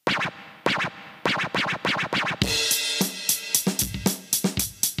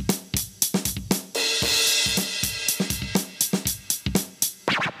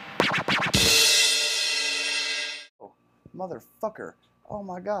motherfucker. Oh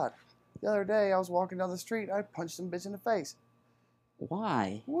my god. The other day I was walking down the street. I punched some bitch in the face.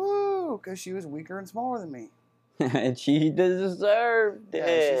 Why? Woo! Because she was weaker and smaller than me. And she deserved it. Yeah,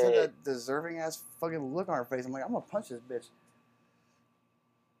 she had that deserving ass fucking look on her face. I'm like, I'm gonna punch this bitch.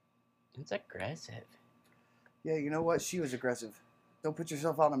 It's aggressive. Yeah, you know what? She was aggressive. Don't put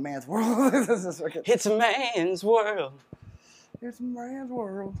yourself out in a man's world. It's a man's world. It's a man's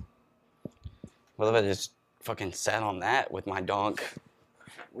world. What if I just fucking sat on that with my donk?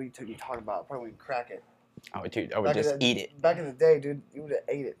 What you talking about? Probably when you crack it. Oh, dude, I would just eat it. Back in the day, dude, you would have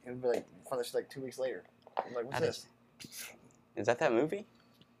ate it. It would be like, find that shit like 2 weeks later. I'm like, what's this? Is that movie?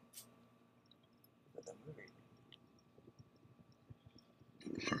 What's that movie?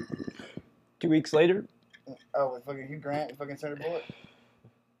 2 weeks later? Oh, with fucking Hugh Grant and fucking Sandra Bullock?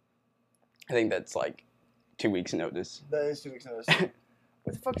 I think that's like 2 weeks notice. That is 2 weeks notice.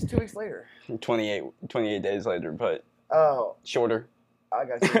 What the fuck is 2 weeks later? 28 days later, but oh, shorter. I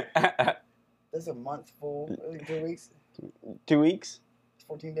got you. That's a month full. 2 weeks? 2 weeks? It's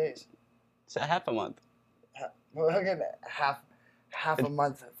 14 days. It's a half a month. Well, again, half a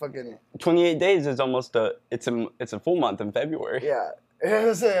month. Fucking 28 days is almost it's a full month in February. yeah. I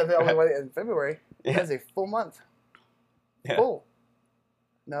was saying the only one in February. Yeah. That's a full month. Yeah. Full.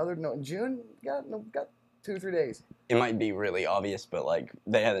 Now they're in June. Got 2 or 3 days. It might be really obvious, but like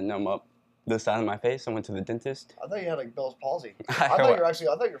they had to numb up the side of my face. I went to the dentist. I thought you had like Bell's palsy. I thought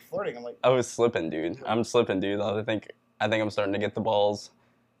you were flirting. I'm like, I was slipping, dude. I'm slipping, dude. I think I'm starting to get the balls,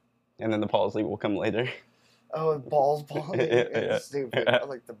 and then the palsy will come later. oh, balls. Yeah. Stupid. I was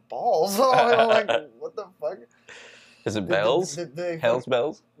like, the balls. Oh, I'm like, what the fuck? Is it Bellz? Hell's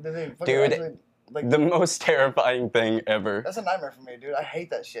Bells? Dude, actually, like, the most terrifying thing ever. that's a nightmare for me, dude. I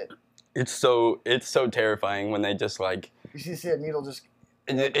hate that shit. It's so terrifying when they just like. You see a needle just.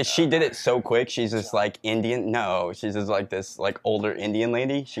 She did it so quick. She's just like Indian. No, she's just like this like older Indian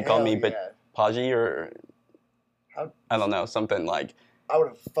lady. She called me Paulzy or I don't know, something like. I would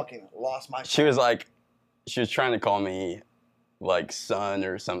have fucking lost my. She was trying to call me like son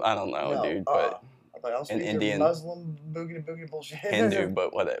or something. I don't know, dude. But an Indian Muslim boogie bullshit. Hindu,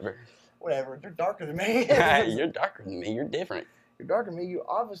 but whatever. Whatever. They're darker than me. You're darker than me. You're different. You're darker than me. You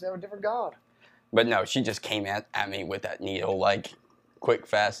obviously have a different god. But no, she just came at me with that needle like quick,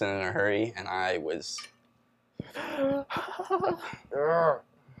 fast, and in a hurry, and I was.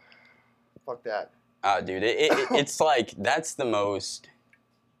 Fuck that. Dude, it's like that's the most.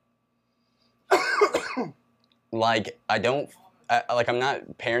 Like I'm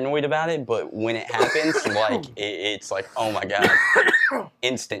not paranoid about it, but when it happens, like it's like, oh my god,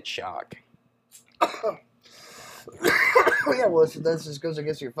 instant shock. Yeah, well, that just goes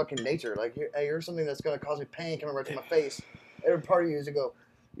against your fucking nature. Like, hey, here's something that's gonna cause me pain coming right to my face. Every part of you is to go,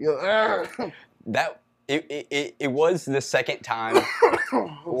 That it was the second time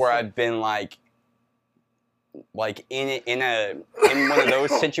where I've been like in one of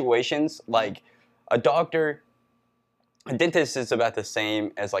those situations, like a dentist is about the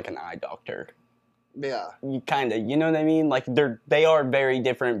same as like an eye doctor. Yeah. You know what I mean? Like they are very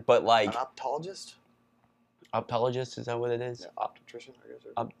different, but like an optometrist. Optologist, is that what it is? Yeah, optometrist, I guess.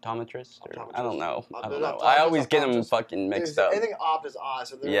 Optometrist? Optometrist. I don't know. I always get them fucking mixed up. Anything opt is eye,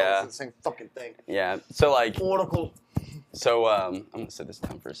 so they're all the same fucking thing. Yeah. So like. Cortical. So I'm gonna set this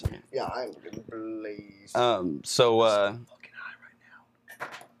down for a second. Yeah, I'm gonna blaze. So fucking eye right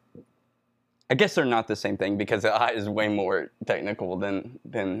now. I guess they're not the same thing because the eye is way more technical than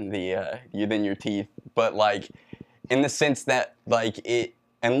your teeth. But like, in the sense that like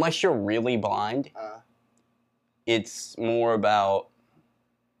unless you're really blind. It's more about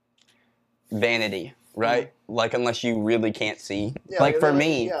vanity, right? Mm-hmm. Like unless you really can't see. Yeah, like for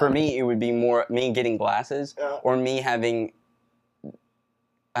me, it would be more me getting glasses or me having.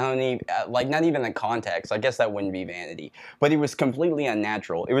 I don't need like not even the contacts. I guess that wouldn't be vanity, but it was completely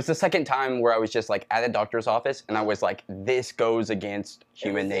unnatural. It was the second time where I was just like at a doctor's office and I was like, this goes against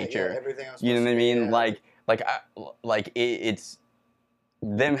human nature. Yeah, everything else. You know what I mean? Yeah. It's.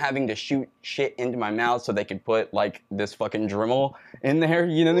 Them having to shoot shit into my mouth so they could put like this fucking Dremel in there,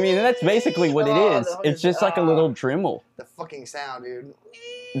 you know what I mean? And that's basically what it is. It's just like a little Dremel. The fucking sound, dude.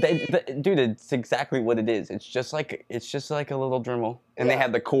 Dude, it's exactly what it is. It's just like a little Dremel, and they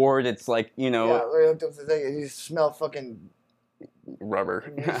have the cord. It's like you you smell fucking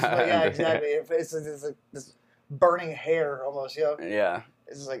rubber. Yeah, exactly. It's like this burning hair almost, Yeah.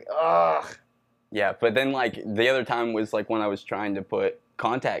 It's just like ugh. Yeah, but then like the other time was like when I was trying to put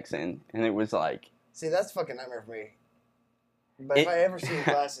contacts in, and it was like. See, that's fucking nightmare for me. But if I ever see your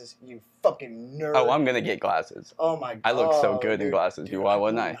glasses, you fucking nerd. Oh, I'm gonna get glasses. Oh my god. I look so good in glasses. Why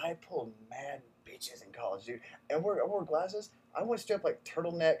wouldn't I? I pulled mad bitch bitches in college, dude. And I wore glasses. I went straight up like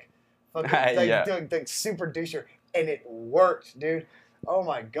turtleneck, fucking like super doucher, and it worked, dude. Oh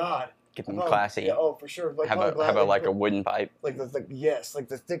my god. Get them classy. Yeah, oh, for sure. Like, have a like a wooden pipe. Like the thick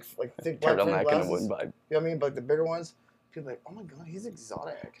turtleneck and a wooden pipe. You know what I mean? But like the bigger ones, people are like, oh my god, he's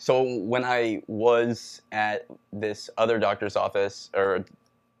exotic. So when I was at this other doctor's office, or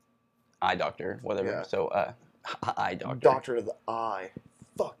eye doctor, whatever. Yeah. So eye doctor. Doctor to the eye.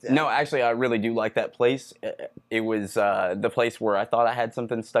 Fuck that. No, actually, I really do like that place. It was the place where I thought I had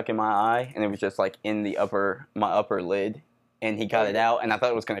something stuck in my eye, and it was just like in my upper lid. And he got it out, and I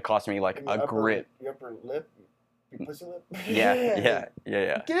thought it was going to cost me like a grip. Your upper lip? Your pussy lip? Yeah.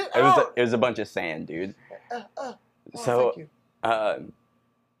 Get it out! It was a bunch of sand, dude. So, thank you.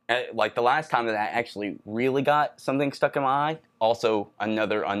 Like the last time that I actually really got something stuck in my eye, also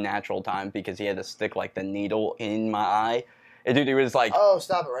another unnatural time because he had to stick like the needle in my eye. And dude, it was like, oh,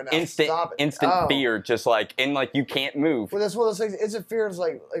 stop it right now! Instant fear, just like, and like you can't move. Well, that's one of those things. It's a fear. It's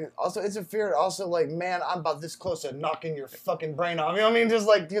like also, it's a fear. Also, like, man, I'm about this close to knocking your fucking brain off. You know what I mean? Just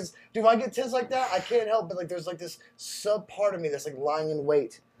like, dude, when I get tense like that, I can't help but like, there's like this sub part of me that's like lying in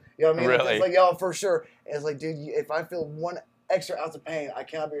wait. You know what I mean? Really? It's like, yo, for sure. And it's like, dude, if I feel 1 extra ounce of pain, I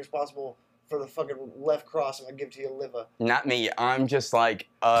cannot be responsible for the fucking left cross I'm gonna give to your liver. Not me. I'm just like,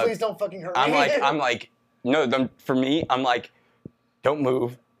 please don't fucking hurt me. I'm like, no. For me, I'm like, don't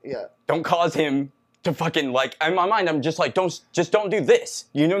move. Yeah. Don't cause him to fucking like. In my mind, I'm just like, don't do this.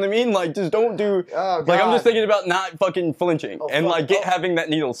 You know what I mean? Like, just don't do. Oh, God. Like, I'm just thinking about not fucking flinching and like having that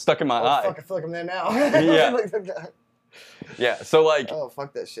needle stuck in my eye. Fuck, I feel like I'm there now. Yeah. Yeah. So like. Oh,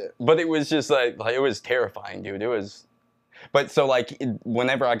 fuck that shit. But it was just like it was terrifying, dude. It was. But so like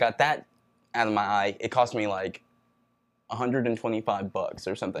whenever I got that out of my eye, it cost me like $125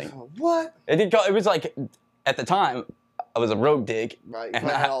 or something. What? It was like at the time. I was a road dig. Right, and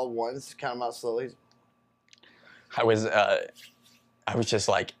I all at once, count them out slowly. I was just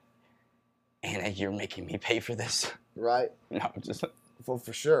like, Anna, you're making me pay for this. Right. No, just. Well,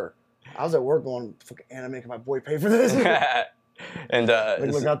 for sure. I was at work going, fucking Anna making my boy pay for this. And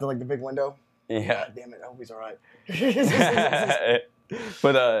like, look out the big window. Yeah. God damn it, I hope he's all right.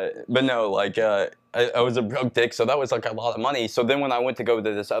 But no, like I was a broke dick, so that was like a lot of money. So then when I went to go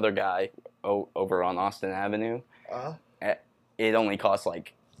to this other guy over on Austin Avenue. It only cost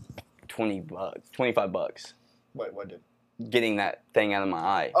like $25. Wait, what did? Getting that thing out of my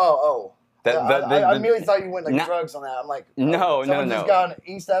eye. Oh. I immediately thought you went like drugs on that. I'm like, no. Just got on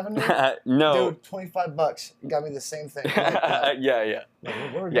East Avenue. No, dude, $25. You got me the same thing. Yeah. Like,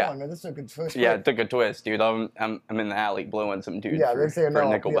 where are we going, man? This took a twist. Yeah, it took a twist, dude. I'm in the alley blowing some dude for a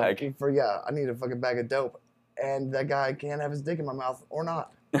nickel bag. I need a fucking bag of dope, and that guy can't have his dick in my mouth or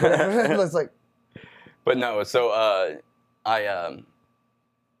not. It's like. But no, so I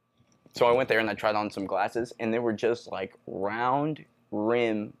went there and I tried on some glasses, and they were just like round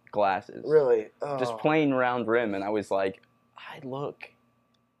rim glasses. Really? Oh. Just plain round rim, and I was like, I look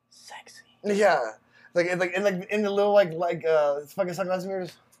sexy. Yeah, like in the little like fucking sunglass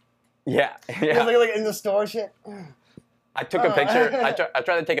mirrors. Yeah. Like in the store shit. I took a picture. I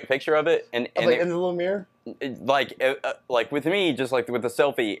tried to take a picture of it, and like in the little mirror. Like with me, just like with the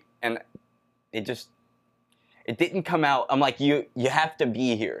selfie, and it didn't come out. I'm like, you have to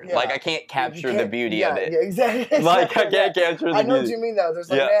be here. Yeah. Like, I can't capture the beauty of it. Yeah, exactly. Like, I can't capture the beauty. I know what you mean, though. There's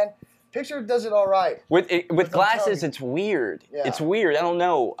like, man, picture does it all right. With glasses, it's weird. Yeah. It's weird. I don't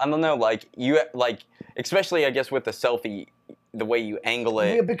know. Like, especially, I guess, with the selfie, the way you angle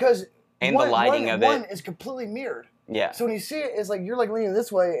it. Yeah, because the lighting of it. One is completely mirrored. Yeah. So when you see it, it's like you're like leaning this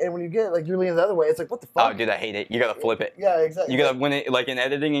way, and when you get it, like you're leaning the other way, it's like, what the fuck? Oh, dude, I hate it. You gotta flip it. Yeah, exactly. You gotta when it like in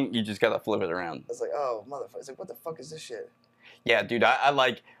editing, you just gotta flip it around. It's like, oh, motherfucker. It's like, what the fuck is this shit? Yeah, dude. I'm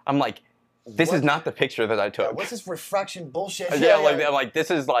like, this is not the picture that I took. Yeah, what's this refraction bullshit? Yeah, I'm like,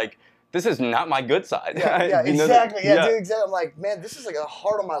 this is not my good side. Yeah, exactly. Yeah, dude, exactly. I'm like, man, this is like a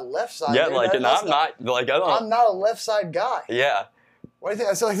heart on my left side. Yeah, dude. like, and I'm not like I don't. I'm not a left side guy. Yeah. What do you think?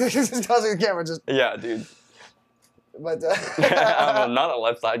 I saw like this is causing the camera just. Yeah, dude. But I'm not a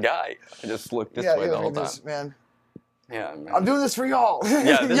left side guy. I just look this way the whole time. Man. Yeah, man. I'm doing this for y'all.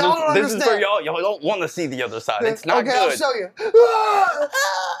 Yeah, this is for y'all. Y'all don't want to see the other side. It's not good. Okay, I'll show you.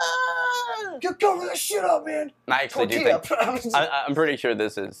 You're covering this shit up, man. I actually do think. I'm pretty sure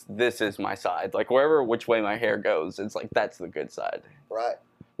this is my side. Like which way my hair goes, it's like that's the good side. Right.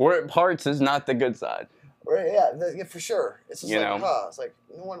 Where it parts is not the good side. Right. Yeah, for sure. It's just it's like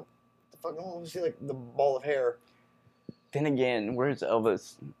no one will see like the ball of hair. Then again, where's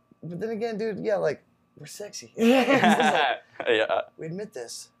Elvis? But then again, dude, yeah, like, we're sexy. Yeah. We admit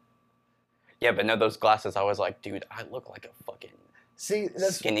this. Yeah, but no, those glasses, I was like, dude, I look like a fucking See,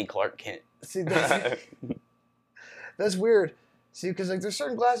 that's skinny Clark Kent. See, that's weird. See, because like there's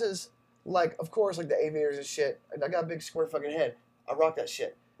certain glasses, like of course like the aviators and shit. I got a big square fucking head. I rock that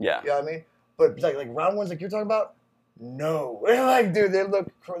shit. Yeah. You know what I mean? But like round ones like you're talking about, no. Like dude, they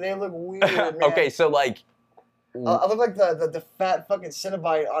look weird. Man. Okay, so like. I look like the fat fucking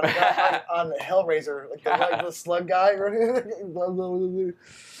Cenobite on Hellraiser, like the slug guy.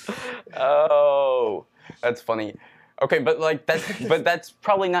 Oh, that's funny. Okay, but like that's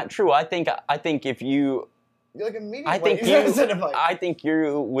probably not true. I think if you're like a medium. I think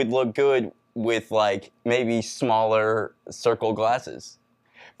you would look good with like maybe smaller circle glasses.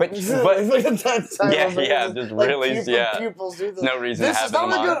 But just really, pupils, no reason to have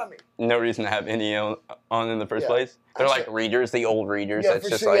them on. No reason to have any on in the first place. They're like readers, the old readers. Yeah, that's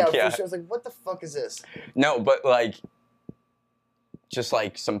just sure, like for sure. I was like, what the fuck is this? No, but like, just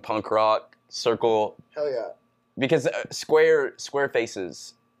like some punk rock circle. Hell yeah. Because square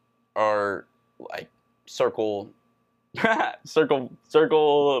faces are like circle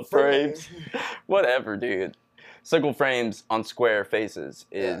frames. Whatever, dude. Circle frames on square faces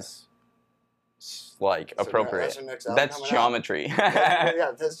is like appropriate. That's geometry.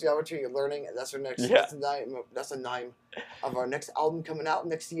 That's geometry. You're learning. That's our next. Yeah. That's the name of our next album coming out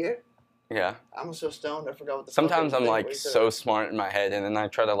next year. Yeah. I'm so stoned. I forgot what the. Sometimes I'm like so smart in my head, and then I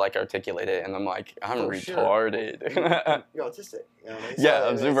try to like articulate it, and I'm like, I'm retarded. Sure. You're autistic. You know what I mean? Yeah,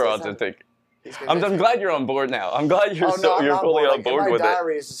 I'm super autistic. I'm glad you're on board now. I'm glad you're you're fully on board with it. My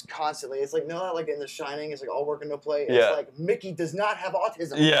diary is just constantly. It's like like in The Shining, it's like all work and no play. And it's like Mickey does not have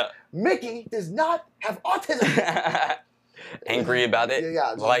autism. Yeah. Mickey does not have autism. Angry about it.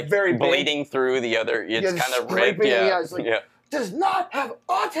 Yeah. Like very bleeding through the other. It's kind of ripped. It's like, does not have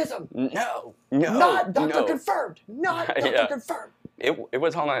autism. No. Not doctor confirmed. Not doctor confirmed. It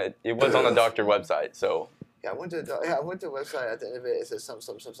was on a doctor website. So. Yeah, I went to a website. At the end of it, it says some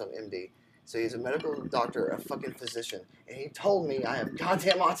MD. So he's a medical doctor, a fucking physician, and he told me I have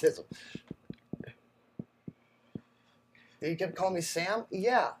goddamn autism. He kept calling me Sam.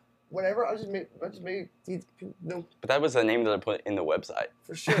 Yeah, whatever. I just made. No. But that was the name that I put in the website.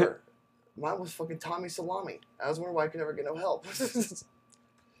 For sure. Mine was fucking Tommy Salami. I was wondering why I could never get no help.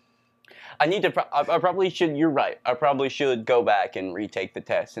 I probably should. You're right. I probably should go back and retake the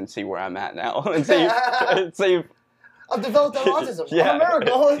test and see where I'm at now and see. I've developed that autism. I'm a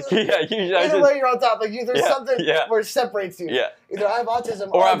miracle. Either way, you're on top. Like there's something where it separates you. Yeah. Either I have autism,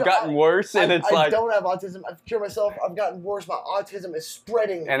 or I've gotten worse, and it's like I don't have autism. I've cured myself. I've gotten worse. My autism is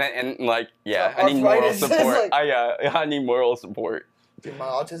spreading. And I need moral support. I need moral support. Dude, my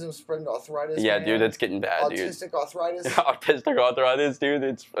autism spreading to arthritis. Yeah, man. Dude, it's getting bad, dude. Autistic arthritis. Autistic arthritis, dude.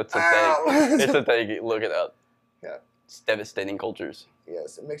 It's a thing. It's a thing. Look it up. Yeah. It's devastating cultures.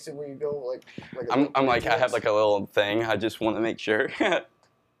 Yes, it makes it where you go like I'm like I have like a little thing. I just want to make sure.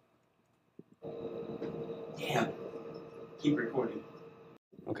 Damn. Keep recording.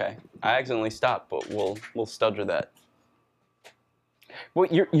 Okay. I accidentally stopped, but we'll stutter that. Well,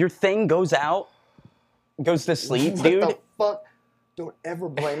 your thing goes to sleep, dude. What the fuck? Don't ever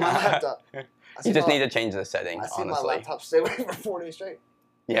blame my laptop. You just need to change the setting, honestly. My laptop stay away for 4 days straight.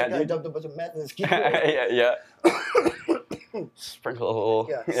 Yeah, dude. I dumped a bunch of meth in this keyboard. Yeah. Sprinkle a little.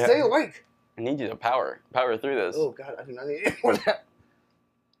 Yeah. Stay awake. I need you to power through this. Oh God, I do not need any more of that.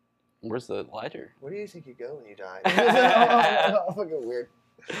 Where's the lighter? Where do you think you go when you die? Oh, fucking weird.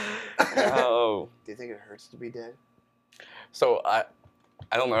 Oh. Do you think it hurts to be dead? So I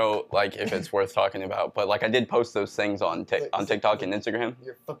don't know, like, if it's worth talking about, but like I did post those things on TikTok and Instagram.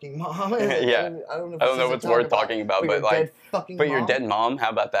 Your fucking mom. Yeah. I don't know if it's worth talking about, but like, your dead mom. How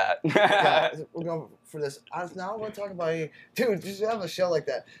about that? Yeah, we're going for this. Now I want to talk about you, dude. Just have a show like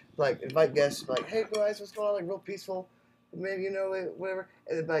that. Like invite guests. Like, hey guys, what's going on? Like real peaceful. Maybe whatever.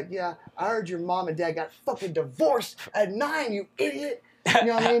 And they're like, yeah, I heard your mom and dad got fucking divorced at 9. You idiot. You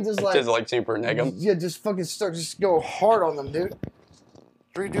know what I mean? Just like super neg them. Yeah, just fucking just go hard on them, dude.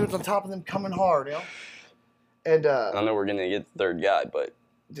 3 dudes on top of them coming hard, you know? And I don't know we're gonna get the third guy, but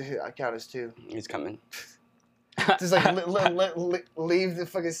dude, I count as 2. He's coming. Just like leave the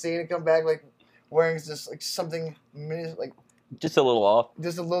fucking scene and come back like wearing just like something like just a little off.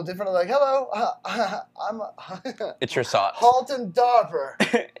 Just a little different. Like, hello, I'm it's your socks. Halton Dauber.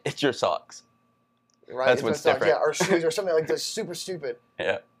 It's your socks. Right? That's what's different. Yeah, or shoes or something like this super stupid.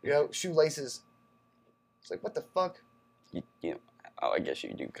 Yeah. You know, shoelaces. It's like, what the fuck? You know, I guess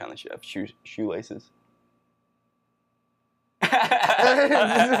you do kind of have shoelaces.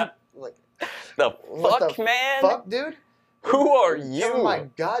 Like, the man? Fuck, dude? Who are you? In my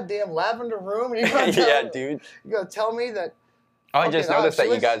goddamn lavender room? And dude. You gonna tell me that? Oh, I just noticed that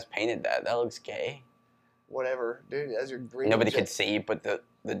you guys painted that. That looks gay. whatever, dude. As you're breathing. Nobody could see, but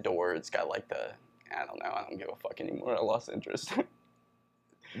the door, it's got like the. I don't know. I don't give a fuck anymore. I lost interest.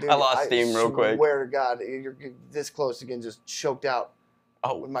 Dude, I lost steam real quick. I swear to God, you're this close to getting just choked out.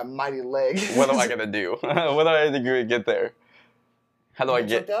 Oh, with my mighty leg. What am I gonna do? What do I have to do to get there? How do I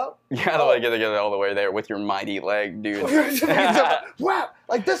get? Out? Yeah, how do I get all the way there with your mighty leg, dude? Wow,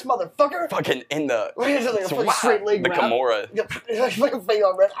 like this motherfucker. Fucking in the straight leg. The Kimura. Like a fake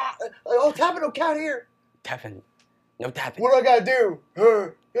on red. Oh, tapping don't count here. Tapping, no tapping. What do I gotta do?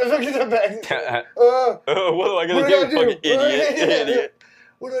 What do I gotta do? Fucking idiot.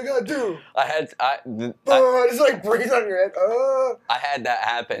 What do I gotta do? It's like breathe on your head. I had that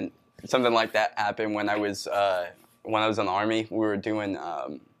happen. Something like that happened when I was in the army. We were doing.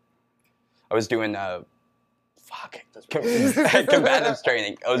 I was doing combatives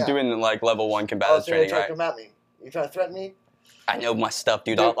training. I was doing like level 1 combatives training. You're trying to come at me? You trying to threaten me? I know my stuff,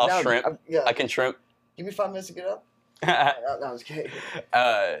 dude. I'll shrimp. I can shrimp. Give me 5 minutes to get up. No, I was kidding.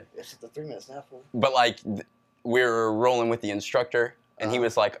 It's the 3 minutes now. But like, we were rolling with the instructor. And he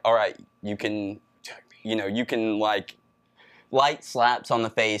was like, all right, you can like light slaps on the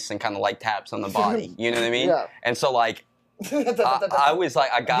face and kind of like taps on the body. You know what I mean? Yeah. And so like, I was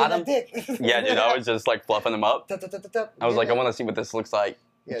like, I got him. Yeah, dude, I was just like fluffing him up. I was like, I want to see what this looks like.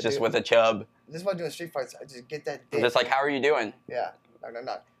 Yeah, just with a chub. This is why I'm doing street fights. I just get that dick. I'm just like, how are you doing? Yeah. No,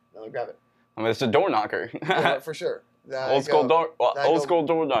 grab it. I mean, it's a door knocker. Yeah, for sure. Old school door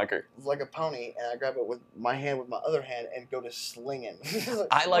knocker. Like a pony, and I grab it with my hand with my other hand and go to slinging.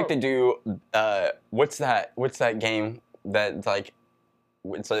 I like to do what's that game that's like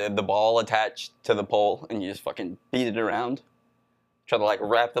it's the ball attached to the pole and you just fucking beat it around. Try to like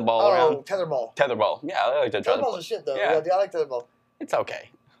wrap the ball around. Oh, tetherball. Tetherball. Yeah, I like to try. Tetherball's a shit though. Yeah, I like tetherball. It's okay.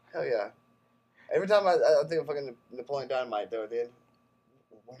 Hell yeah. Every time I think of fucking Napoleon Dynamite though at the end.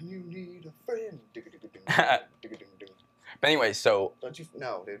 When you need a friend. But anyway, so. Don't you?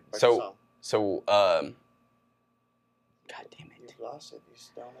 No, dude. So, God damn it. You've lost it, you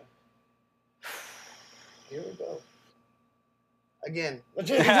stoner. Here we go. Again.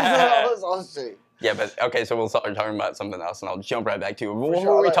 Yeah, but okay, so we'll start talking about something else, and I'll jump right back to it. What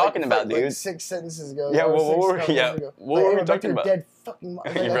were we talking about, dude? Like 6 sentences ago. Yeah, what were we talking about? Dead fucking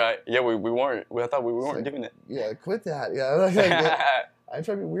You're right. Yeah, we weren't. I thought we weren't doing it. Yeah, quit that. Yeah. I'm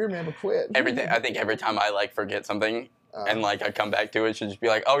trying to be weird, man, but quit. I think every time I like forget something and like I come back to it, should just be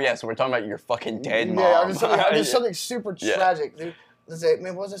like, oh yeah, so we're talking about your fucking dead mom. Yeah, I'm just something super tragic, dude. Let's say,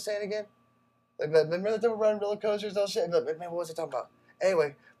 man, what was I saying again? Like, remember the time we were riding roller coasters, all shit? Man, what was I talking about?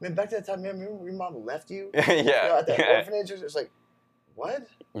 Anyway, man, back to that time, man, remember your mom left you? Yeah. You know, at that orphanage, it was like, what?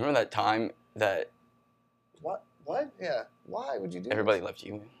 Remember that time that... What? Yeah. Why would you do Everybody left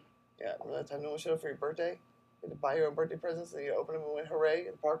you. Yeah, remember that time no one showed up for your birthday? You had to buy your own birthday presents and you open them and went hooray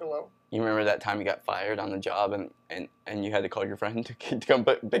in the park alone? You remember that time you got fired on the job and you had to call your friend to come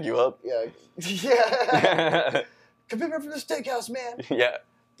pick you up? Yeah. Yeah. Come pick me up from the steakhouse, man. Yeah.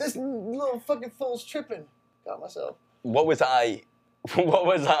 This little fucking fool's tripping. Got myself. What was I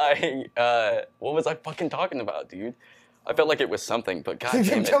fucking talking about, dude? I felt like it was something, but god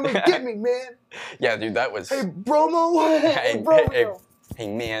damn it. Come and get me, man. Yeah, dude, that was... Hey, Bromo. Hey, Bromo. Hey,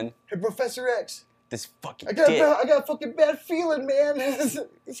 man. Hey, Professor X. This fucking I got a fucking bad feeling, man. It's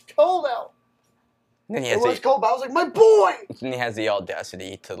cold out. Then it was cold, but I was like, my boy! Then he has the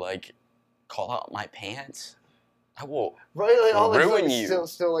audacity to, like, call out my pants. I will ruin you.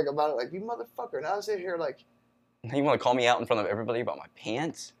 Still, like, about it, like, you motherfucker. And I was sitting here, like... You want to call me out in front of everybody about my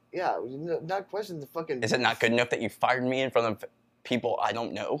pants? Yeah, not question the fucking... Is it not good enough that you fired me in front of people I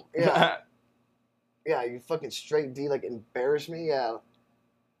don't know? Yeah. Yeah, you fucking straight D, like, embarrass me? Yeah.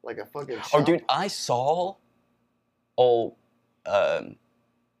 Like a fucking chump. Oh, dude, I saw Cole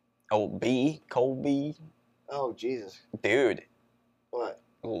B. Oh, Jesus. Dude. What?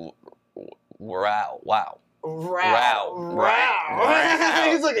 Wow.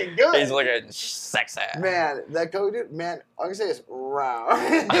 He's looking good. He's looking sex ass. Man, that Cole dude, man, all I can say is row.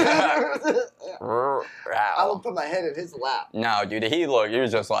 I will put my head in his lap. No, dude, he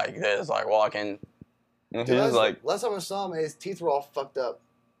was just like this, like walking. Dude, last time I saw him, his teeth were all fucked up.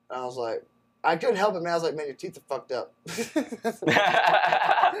 And I was like, I couldn't help it, man. I was like, man, your teeth are fucked up.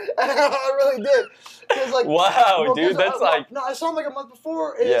 I really did. Like, wow, dude, that's like... No, I saw him like a month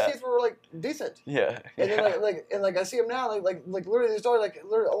before, and his teeth were like decent. Yeah. And then I see him now, like literally, there's already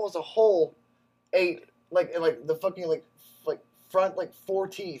literally almost a whole 8, the fucking like front 4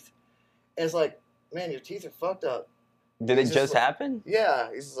 teeth. And it's like, man, your teeth are fucked up. Did it just happen? Yeah.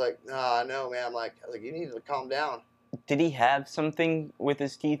 He's just like, nah, no, man. I was like, you need to calm down. Did he have something with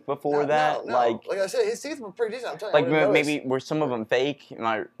his teeth before that? No. Like I said, his teeth were pretty decent. I'm telling you. Like maybe were some of them fake? Am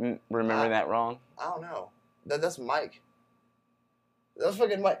I remembering that wrong? I don't know. That's Mike. That's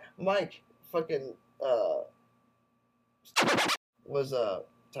fucking Mike. Mike fucking was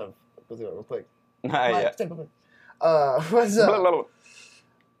time to go through it real quick. Mike,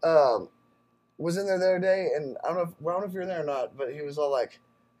 was in there the other day, and I don't know if you were there or not, but he was all like,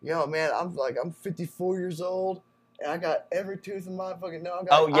 "Yo, man, I'm 54 years old, and I got every tooth in my fucking nose.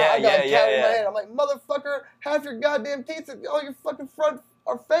 I got a cavity in my head." I'm like, "Motherfucker, half your goddamn teeth, all your fucking front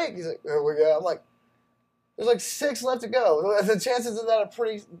are fake." He's like, "Oh yeah." I'm like, "There's like 6 left to go. The chances of that are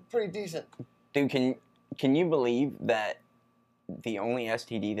pretty decent." Dude, can you believe that the only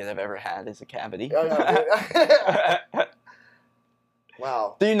STD that I've ever had is a cavity? I know, dude.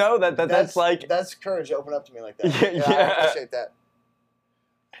 Wow. Do you know that's like... That's courage to open up to me like that. Yeah. I appreciate that.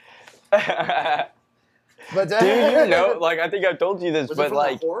 But do you know, like, I think I've told you this, was but it from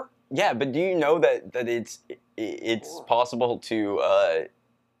like... Horror? Yeah, but do you know that it's possible to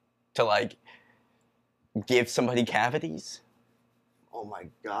like, give somebody cavities? Oh my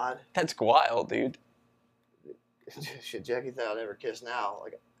God. That's wild, dude. Shit, Jackie thought I'd never kiss now.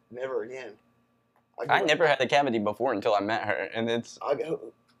 Like, never again. I never had a cavity before until I met her, and it's... Huh?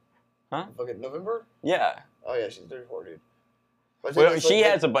 Fucking November? Yeah. Oh yeah, she's 34, dude. Well, she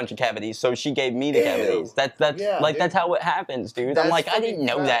has a bunch of cavities, so she gave me the cavities. That's how it happens, dude. I'm like, I didn't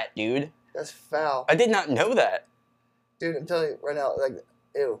know that, dude. That's foul. I did not know that. Dude, I'm telling you right now, like,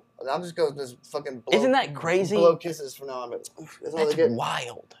 ew. I'm just going to just fucking blow. Isn't that crazy? Blow kisses from now on. But that's all they get.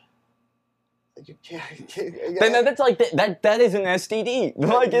 Wild. You can't. That's like that is an STD.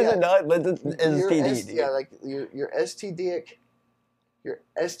 Like, is it not? It's STD. Yeah, like your STD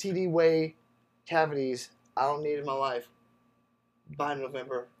way cavities. I don't need in my life. By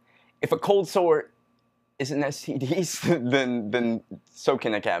November. If a cold sore is an STD, then so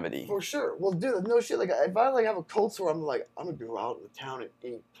can a cavity. For sure. Well, dude, no shit. Like, if I like have a cold sore, I'm like, I'm gonna go out in the town and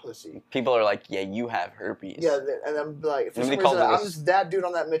eat pussy. People are like, yeah, you have herpes. Yeah, and I'm like, for some reason, I'm just that dude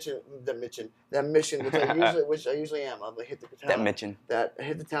on that mission, which I usually am. I'm like, hit the town.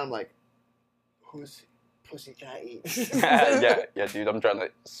 Hit the town. I'm like, who's pussy can I eat? yeah, dude. I'm trying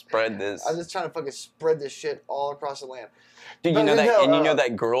to spread this. I'm just trying to fucking spread this shit all across the land. Dude, you know that, and you know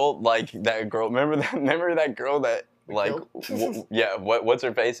that girl, like that girl. Remember that girl that, like, what's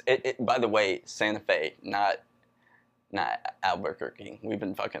her face? By the way, Santa Fe, not Albuquerque. We've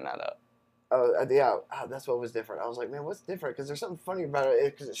been fucking that up. Oh yeah, that's what was different. I was like, man, what's different? Because there's something funny about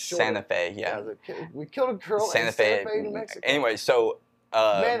it because it's short. Santa Fe, yeah. We killed a girl in Santa Fe, New Mexico. Anyway, so.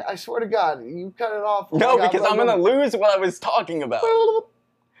 Man, I swear to God, you cut it off. No, because I'm gonna lose what I was talking about.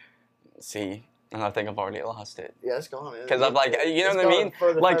 See. And I think I've already lost it. Yeah, it's gone. Because I'm like, you know what I mean?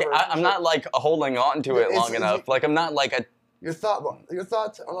 Like, I'm not like holding on to it long enough. Like, I'm not like a... Your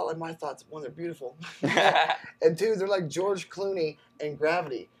thoughts are not like my thoughts. One, they're beautiful. And two, they're like George Clooney and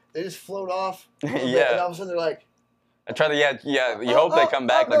Gravity. They just float off. Yeah. And all of a sudden they're like... I try to, you hope they come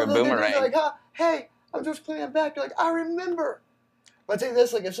back like a boomerang. They're like, hey, I'm George Clooney, I'm back. You're like, I remember. But I tell you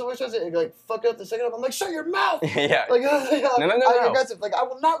this, like, if someone tries to like fuck up the second up, I'm like, shut your mouth! Yeah. Like, no. I'm aggressive. Like, I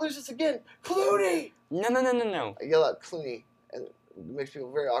will not lose this again. Clooney! No. I yell out Clooney, and it makes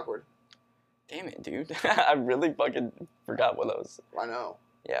people very awkward. Damn it, dude. I really fucking forgot what I was... I know.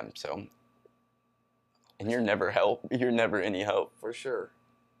 Yeah, so... And you're never any help. For sure.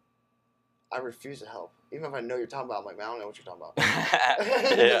 I refuse to help. Even if I know you're talking about, I'm like, man, I don't know what you're talking about.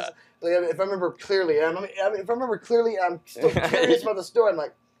 Yeah. Like, if I remember clearly, I'm still curious about the story. I'm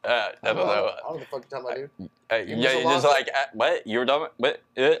like, I don't know. I don't know what the fuck you're talking about, dude. You're just like, what? You were talking about, what?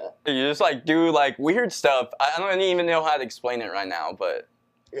 You just like do like weird stuff. I don't even know how to explain it right now, but.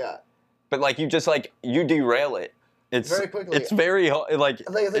 Yeah. But like, you just like, you derail it. It's very quickly. It's very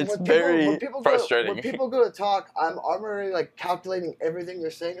it's very frustrating. When people go to talk, I'm already like calculating everything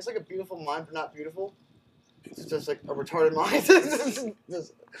they're saying. It's like a beautiful mind, but not beautiful. It's just like a retarded mind.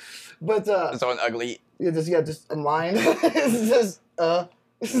 But so an ugly. Yeah, just a mind. It's just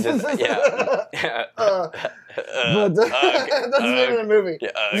yeah. But that's the name of the movie.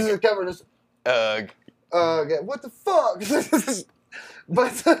 Yeah, this is a cover. Just yeah, what the fuck?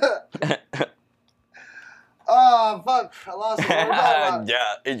 But. Oh, fuck. I lost it.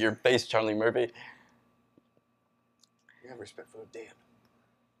 Yeah, in your face, Charlie Murphy. You have respect for the dead.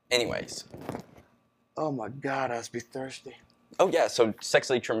 Anyways. Oh, my God. I must be thirsty. Oh, yeah. So,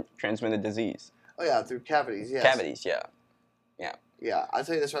 sexually transmitted disease. Oh, yeah. Through cavities, yes. Cavities, yeah. Yeah. Yeah. I'll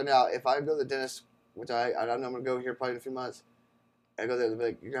tell you this right now. If I go to the dentist, which I know I'm going to go here probably in a few months, I go there and be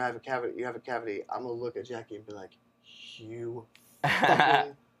like, you're going to have a cavity. You have a cavity. I'm going to look at Jackie and be like, you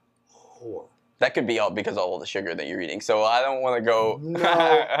fucking whore. That could be all because of all the sugar that you're eating. So I don't want to go.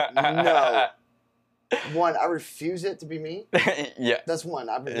 No. One, I refuse it to be me. Yeah. That's one.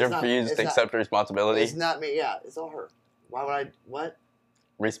 I refuse to accept responsibility. It's not me. Yeah, it's all her. Why would I? What?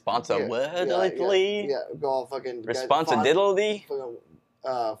 Responsibility. Yeah, go all fucking. Responsibility.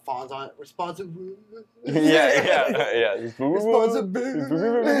 Fawns on it. Responsibility. Yeah.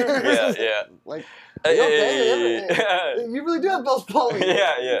 Responsibility. Yeah. Like, okay, you really do have Ballz palsy.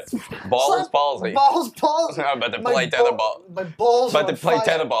 Yeah. Ballz palsy. Ballz palsy. I'm about to play tennis ball. My balls. About to play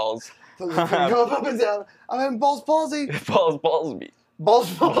tennis balls. Go up and down. I'm having Ballz palsy. Ballz palsy.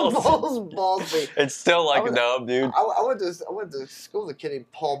 Ballz palsy. It's still like a dub, dude. I went to school with a kid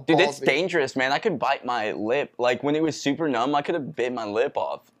named Paul. Dude, it's dangerous, man. I could bite my lip. Like when it was super numb, I could have bit my lip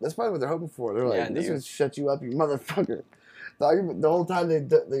off. That's probably what they're hoping for. They're like, this would shut you up, you motherfucker. The whole time they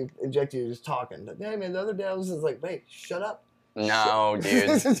inject you, just talking. But, hey man, the other day I was just like, wait, shut up. No,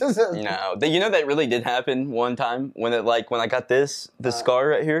 dude. No. You know that really did happen one time when I got this scar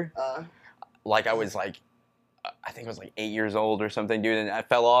right here. Like I was like, I think I was like 8 years old or something, dude, and I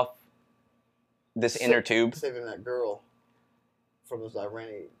fell off this inner tube. Saving that girl from those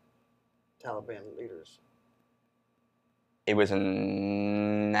Iranian Taliban leaders. It was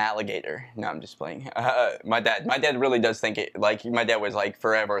an alligator. No, I'm just playing. My dad really does think it. Like my dad was like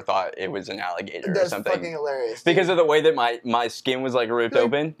forever thought it was an alligator or something. That's fucking hilarious. Because of the way that my skin was like ripped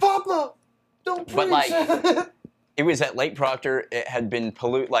open. Papa, don't preach. But like, it was at Lake Proctor. It had been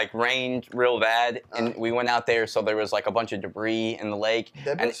rained real bad, and we went out there, so there was like a bunch of debris in the lake,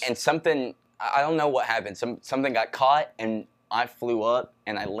 and something. I don't know what happened. Something got caught, and I flew up,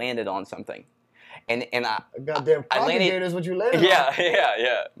 and I landed on something. And goddamn alligator is what you landed on.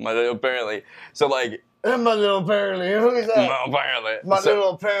 Yeah. My little apparently. So like. My little apparently. Who is that? My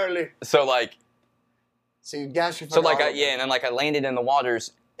little apparently. So like. So you gash your. So like and then like I landed in the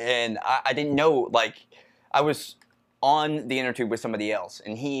waters, and I didn't know, like I was on the inner tube with somebody else,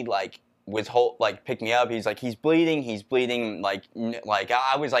 and he like picked me up. He's like, he's bleeding. Like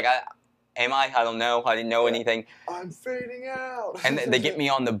I was like, am I? I don't know. I didn't know anything. I'm fading out. And they get me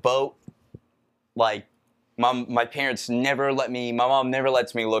on the boat. Like, my parents never let me. My mom never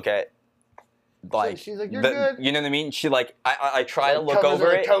lets me look at. Like she's like, you're good. You know what I mean? She like I try to look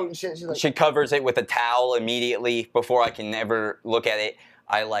over it. Coat and shit. She's like, she covers it with a towel immediately before I can ever look at it.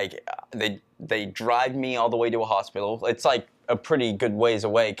 I like they drive me all the way to a hospital. It's like a pretty good ways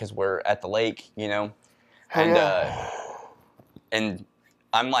away because we're at the lake, you know. And and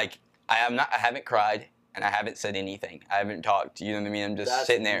I'm like I haven't cried and I haven't said anything. I haven't talked. You know what I mean? I'm just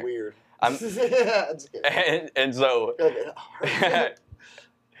sitting there. Weird. And so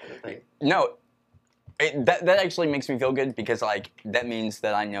no, that actually makes me feel good because like that means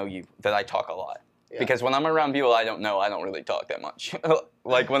that I know you, that I talk a lot. Yeah. Because when I'm around people I don't know, I don't really talk that much.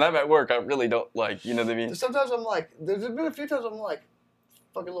 Like when I'm at work, I really don't like, you know what I mean? Sometimes I'm like, there's been a few times I'm like,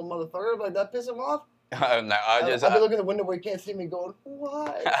 fucking little motherfucker, like that piss him off. No, I'll be looking at the window where you can't see me going,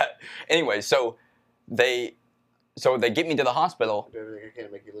 why? Anyway, so they get me to the hospital. I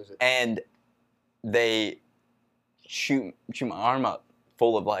can't make you lose it. And they shoot my arm up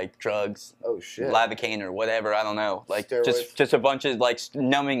full of like drugs. Oh shit. Lidocaine or whatever, I don't know. Like steroids. just a bunch of like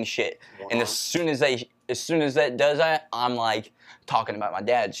numbing shit. Wow. And as soon as that does that, I'm like talking about my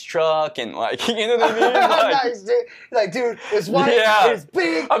dad's truck and like, you know what I mean? Like, nice, dude. Like, dude, it's white, it's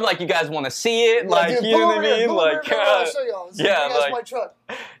big. I'm like, you guys want to see it? Like, dude, you know what I mean? Like, I'll show y'all. It's like, white truck.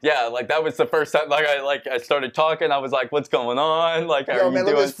 Yeah, like that was the first time. Like I started talking. I was like, "What's going on?" Like, yo, man,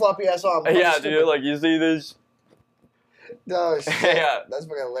 look at this floppy ass arm. Yeah, dude. Like, you see this? No shit. Yeah, that's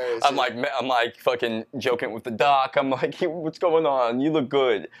fucking hilarious. I'm like fucking joking with the doc. I'm like, hey, "What's going on? You look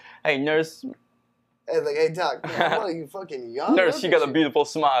good. Hey, nurse." Hey, like, hey, doc. Man, what are you fucking young? Nurse, you got a beautiful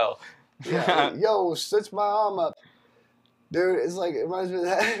smile. Yeah. Yo, stitch my arm up. Dude, it's like, it reminds me of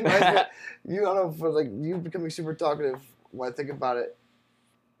that. You don't know, for like, you becoming super talkative when I think about it.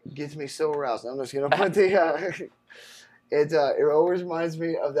 Gets me so aroused. I'm just gonna put the. It always reminds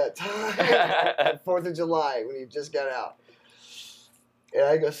me of that time at 4th of July when you just got out. And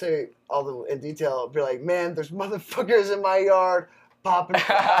I go say in detail. Be like, man, there's motherfuckers in my yard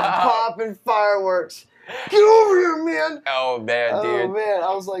popping fireworks. Get over here, man. Oh man, dude. Oh man,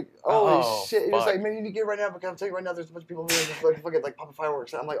 I was like, holy shit. He was like, man, you need to get right now. Because I'm telling you right now, there's a bunch of people who are just fucking like popping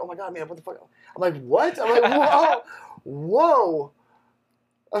fireworks. And I'm like, oh my god, man, what the fuck? I'm like, what? I'm like, whoa.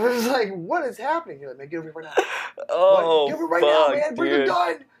 I was like, what is happening? He's like, man, get over here right now. Oh, get over right now, man. Bring a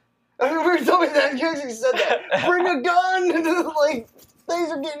gun. I remember he told me that. He actually said that. Bring a gun. Like, things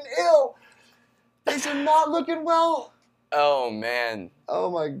are getting ill. Things are not looking well. Oh, man.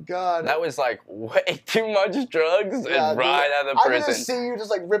 Oh, my God. That was like way too much drugs and right out of prison. I just see you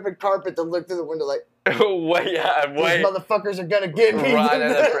just like ripping carpet to look through the window like, Wait, yeah, wait. These motherfuckers are gonna get me. Right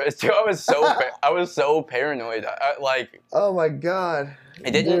at the first. Dude, I was so paranoid. Like. Oh my god.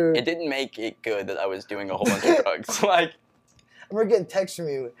 It didn't make it good that I was doing a whole bunch of drugs. Like. I remember getting texts from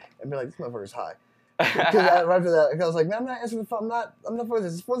you and be like, "This motherfucker's high." Because after that, I was like, "Man, I'm not answering the phone. I'm not for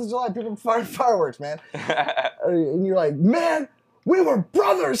this. It's 4th of July. People fire fireworks, man." And you're like, "Man, we were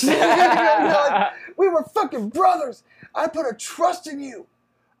brothers. Like, we were fucking brothers. I put a trust in you.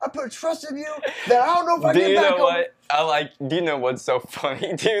 That I don't know if I get back." Do you know what? Do you know what's so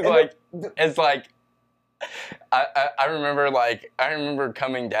funny, dude? Like, it's like, I remember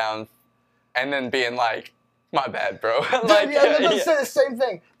coming down, and then being like, "My bad, bro." Like, yeah, I was about to say the same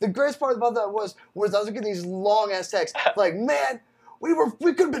thing. The greatest part about that was I was getting these long ass texts like, "Man, we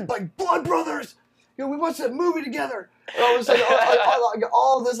could have been like blood brothers. You know, we watched that movie together." And I was like,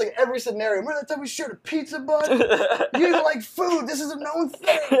 all of this, like every scenario. Remember that time we shared a pizza, bud? You didn't like food. This is a known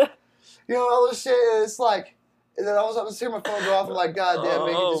thing. You know, all this shit. It's like, and then I was hearing my phone go off. I'm like, God damn,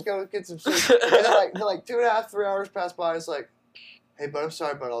 man, just go get some sleep. And then like 2.5, 3 hours pass by. It's like, hey, bud, I'm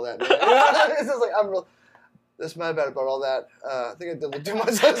sorry about all that, man. It's just like, that's my bad about all that. I think I did a little too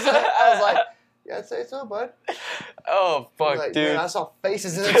much. I was like, yeah, I'd say so, bud. Oh, fuck, like, dude. Man, I saw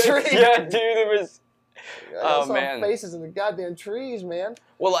faces in the trees. Yeah, dude, it was... I saw faces in the goddamn trees, man.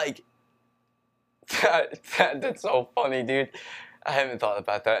 Well, like, that's so funny, dude. I haven't thought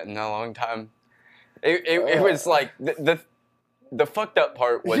about that in a long time. It was like, the fucked up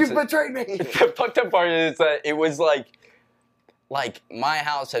part was... You betrayed me! The fucked up part is that it was like my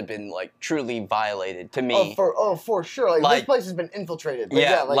house had been like truly violated to me. For sure. Like this place has been infiltrated.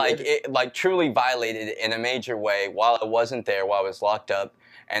 Like, yeah, like truly violated in a major way while I wasn't there, while I was locked up,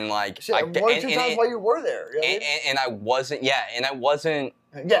 and like shit, one or two times while you were there. You know and I wasn't. Yeah, and I wasn't.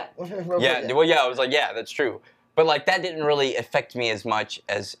 Yeah. Yeah. Well, yeah. I was like, yeah, that's true. But like that didn't really affect me as much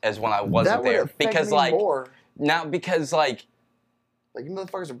as when I wasn't there, because like more. Now because like you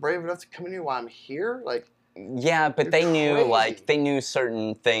motherfuckers are brave enough to come in here while I'm here, like. Yeah, but they knew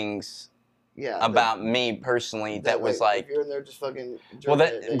certain things yeah, about me personally that was like, if you're in there just fucking well,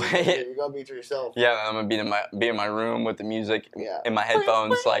 you're gonna be to yourself. Yeah, I'm gonna be in my room with the music in my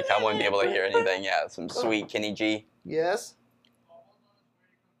headphones, like I wouldn't be able to hear anything. Yeah, some sweet Kenny G. Yes.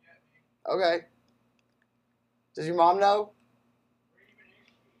 Okay. Does your mom know?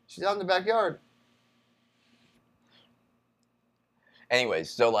 She's out in the backyard. Anyways,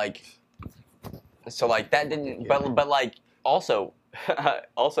 so like that didn't, but like also. I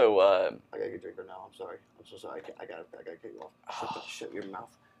gotta get a drink right now. I'm sorry. I'm so sorry. I gotta cut you off. Shut your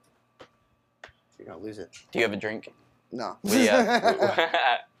mouth. You're gonna lose it. Do you have a drink? No. What do you have?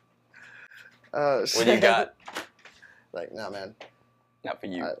 What do you got? Like, no, man. Not for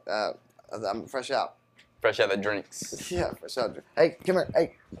you. I'm fresh out. Fresh out of drinks. Yeah, fresh out. Hey, come here.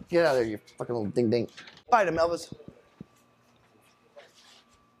 Hey, get out of there, you fucking little ding ding. Bite him, Elvis.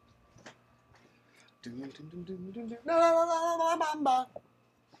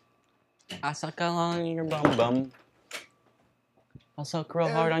 I suck on your bum bum. I'll suck real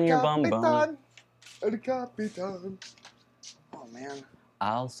hard on your bum bum. El Capitan. Oh man.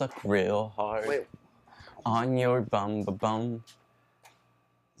 I'll suck real hard on your bum bum.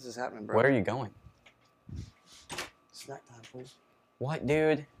 This is happening, bro. Where are you going? Snack time, please. What,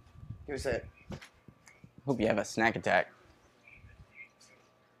 dude? Give me a sec. Hope you have a snack attack.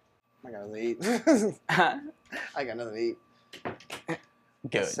 I got nothing to eat. I got nothing to eat. Good.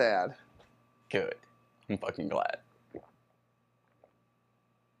 That's sad. Good. I'm fucking glad.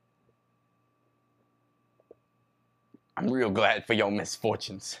 I'm real glad for your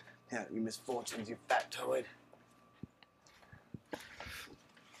misfortunes. Yeah, your misfortunes, you fat toad.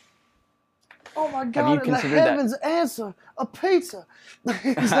 Oh my God! Have you considered the heavens answer a pizza.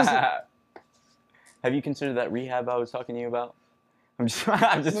 Have you considered that rehab I was talking to you about? I'm just like,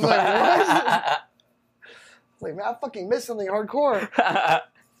 what? Like, man, I fucking missed something hardcore.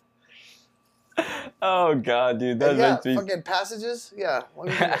 Oh God, dude, that makes me... fucking passages. Yeah, we're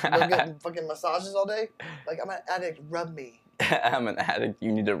getting fucking massages all day. Like, I'm an addict. Rub me. I'm an addict.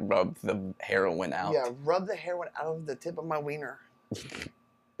 You need to rub the heroin out. Yeah, rub the heroin out of the tip of my wiener.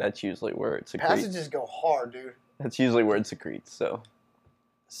 That's usually where it secretes. Passages go hard, dude. That's usually where it secretes. So.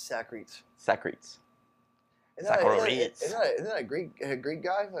 Secretes. Secretes. Isn't that a Greek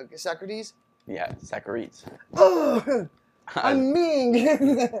guy, like Socrates? Yeah, Socrates. Oh, I'm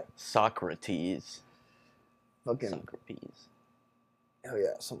mean. Socrates. Okay. Socrates. Oh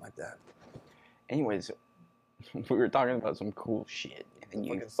yeah, something like that. Anyways, we were talking about some cool shit, and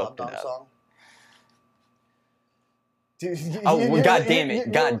you fucked it up. Song. Dude, God damn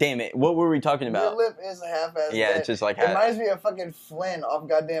it! God damn it! What were we talking about? Your lip is a half-ass. Yeah, it's just like half. It reminds me of fucking Flynn off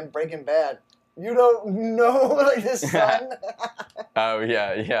goddamn Breaking Bad. You don't know, like his son. Oh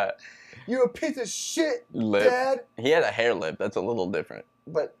yeah. You a piece of shit, lip. Dad. He had a hair lip. That's a little different.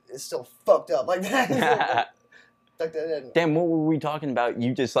 But it's still fucked up like that. Damn, what were we talking about?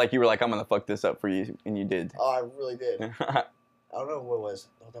 You just like, you were like, I'm gonna fuck this up for you, and you did. Oh, I really did. I don't know what it was.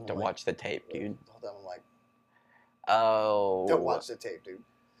 To watch the tape, dude. Hold on, I'm like, oh. Don't watch the tape, dude.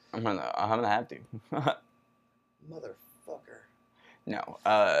 I'm gonna have to. Motherfucker. No.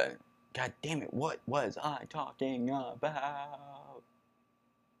 God damn it! What was I talking about?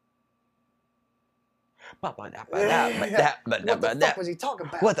 What the fuck was he talking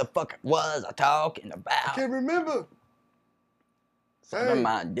about? What the fuck was I talking about? I can't remember. Sucking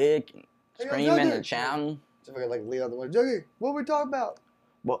my dick and screaming and shouting. So I like lean on the one. Juggy, what we talking about?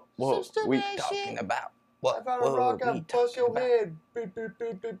 What we talking about? What I found a rock, I bust your head.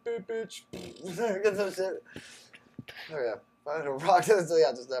 Bitch. Oh yeah. I found a rock.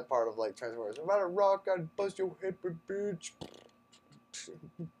 Yeah, just that part of like Transformers. I found a rock, I bust your head, bitch.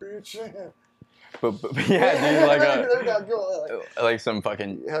 Bitch. But yeah, dude, like some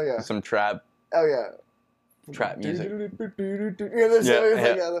fucking some trap. Oh yeah. Trap music.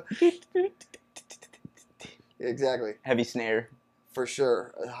 Exactly. Heavy snare. For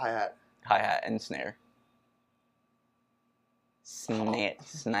sure. A hi-hat. Hi-hat and snare. Snare.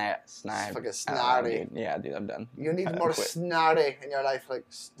 Fucking snarty. Yeah, dude, I'm done. You need more snarty in your life, like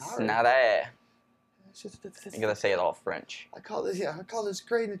snarty. You gotta say it all French. I call this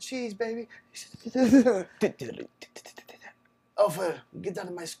grating cheese, baby. Oh, get out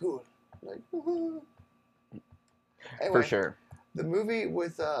of my school. Like, anyway, for sure. The movie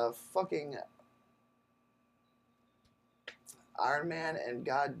with fucking Iron Man and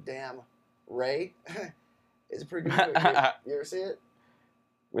goddamn Ray is a pretty good movie. You ever see it?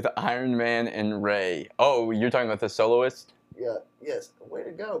 With Iron Man and Ray. Oh, you're talking about the soloist? Yeah. Yes. Way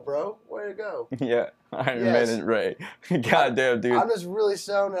to go, bro. Way to go. Yeah. Iron Man and Ray. Goddamn, dude. I'm just really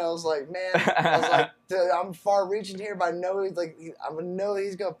stoned, and I was like, man, I'm far reaching here, but I know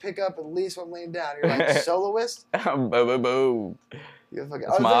he's gonna pick up at least when I'm laying down. You're like, soloist? Boo. It's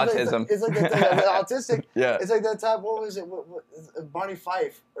my autism. It's like that autistic. Yeah. It's like that type. What was it? Barney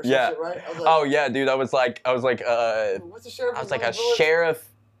Fife or something, right? I was like, oh yeah, dude. I was like, what's the sheriff? I was like a sheriff,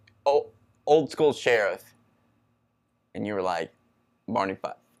 old school sheriff, and you were like, Barney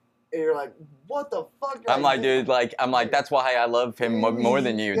Fife. And you're like, what the fuck? I'm like, dude, that's why I love him more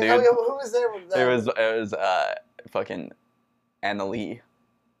than you, dude. Yeah, who was there with that? It was fucking Anna Lee.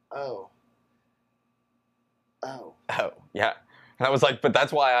 Oh, yeah. And I was like, but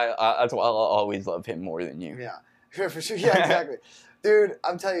that's why I'll always love him more than you. Yeah, sure, for sure. Yeah, exactly. Dude,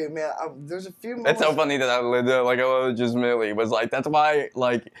 I'm telling you, man, there's a few moments. That's so funny that I lived there, like, oh, just Millie was like, that's why,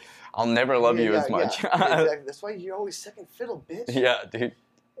 like, I'll never love you as much. Yeah, exactly. That's why you're always second fiddle, bitch. Yeah, dude.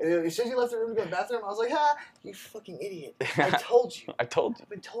 As soon as you left the room to go to the bathroom, I was like, you fucking idiot. I told you. I told you. I've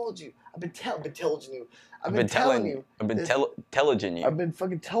been told you. I've been telling you. I've been telling you. I've been telling you. I've been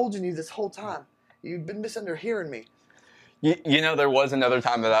fucking telling you this whole time. You've been misunderhearing me. You know, there was another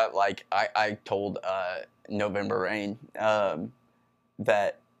time that I told November Rain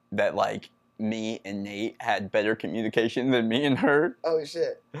that like me and Nate had better communication than me and her. Oh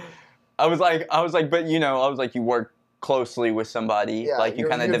shit. I was like, but you know, you work closely with somebody, like you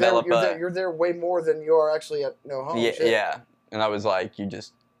kind of develop you're there way more than you are actually at no home. Yeah. And I was like, you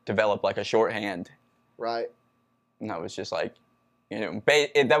just develop like a shorthand. Right. And I was just like, you know,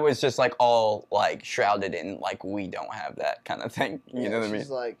 that was just like all like shrouded in like we don't have that kind of thing. You know what I mean? She's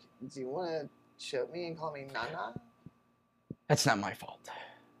like, do you want to choke me and call me Nana? That's not my fault.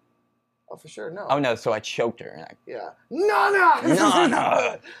 Oh, for sure, no. Oh no, so I choked her. And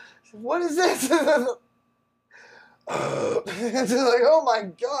Nana! What is this? It's like, oh my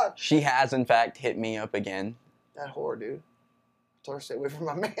god. She has in fact hit me up again. That whore, dude. I told her to stay away from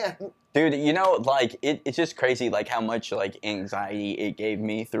my man. Dude, you know, like it's just crazy, like how much like anxiety it gave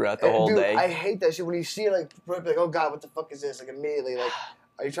me throughout the whole day. I hate that shit when you see like oh god, what the fuck is this? Like immediately, like,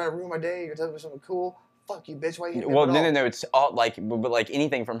 are you trying to ruin my day? You're telling me something cool? Fuck you, bitch. Why you? Well, no. It's all like, but like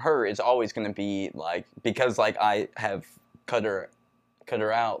anything from her is always gonna be like, because like I have cut her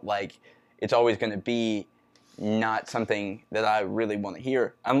out. Like it's always gonna be not something that I really want to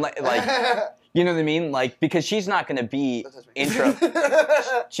hear. I'm like you know what I mean? Like, because she's not gonna be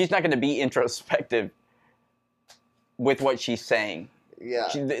she's not gonna be introspective with what she's saying. Yeah.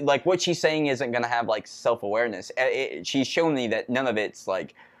 Like what she's saying isn't gonna have like self-awareness. She's shown me that none of it's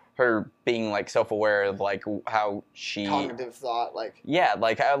like her being like self-aware of like how she cognitive thought, like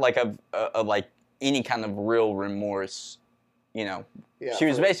like any kind of real remorse, you know. Yeah, she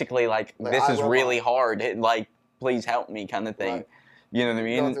was basically like this is really hard, like please help me kind of thing. Right. You know what I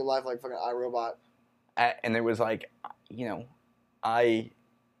mean? Going through life like fucking iRobot. And it was like, you know, I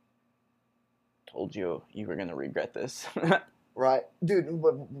told you were gonna regret this. Right, dude.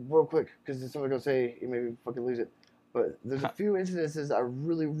 But real quick, because someone's gonna say you maybe fucking lose it. But there's a few incidences I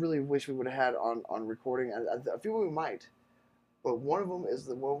really, really wish we would have had on recording. I feel we might. But one of them is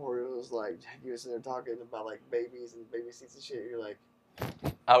the one where it was like you were sitting there talking about like babies and baby seats and shit. You're like,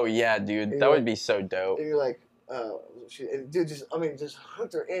 oh yeah, dude, that would be so dope. And you're like, dude, just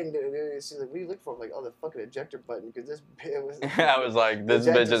hooked her in, dude. And she's like, what do you look for? I'm like, oh, the fucking ejector button, because this it was. I was like, this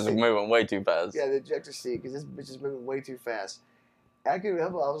bitch is moving way too fast. Yeah, the ejector seat, because this bitch is moving way too fast. I couldn't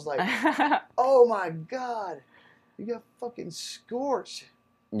help it. I was like, oh my god, you got fucking scorched.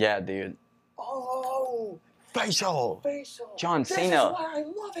 Yeah, dude. Oh. Facial. John Cena. This is why I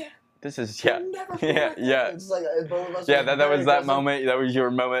love it. This is yeah. It's like both of us. Yeah, that was that moment. That was your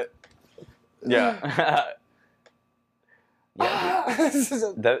moment. Yeah. Yeah.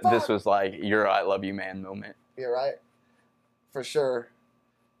 This was like your "I love you, man" moment. Yeah, right. For sure.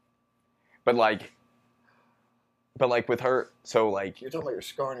 But like with her, so like. You're talking about your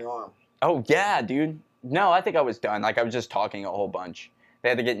scar on your arm. Oh yeah, dude. No, I think I was done. Like I was just talking a whole bunch. They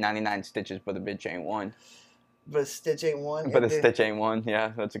had to get 99 stitches, but the bitch ain't one. But a stitch ain't one. But a stitch ain't one.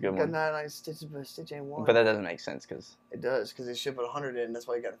 Yeah, that's a good one. Got 99 stitches, but a stitch ain't one. But that doesn't make sense, because. It does, because they should put 100 in. That's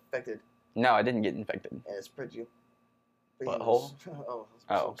why you got infected. No, I didn't get infected. And it's pricked you. Butthole?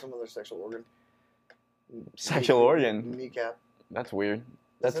 Some other sexual organ. Sexual organ? Kneecap. That's weird.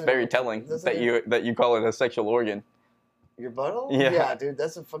 That's very telling that you call it a sexual organ. Your butthole? Yeah. Yeah, dude.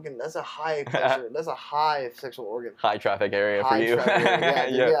 That's a high pressure. That's a high sexual organ. High traffic area for you. Yeah,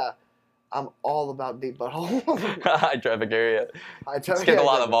 dude, yeah. I'm all about deep butthole. High traffic area. Let's get a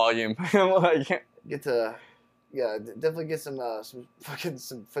lot of volume. Get to, yeah, definitely get some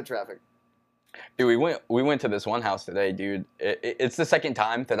foot traffic. Dude, we went to this one house today, dude. It's the second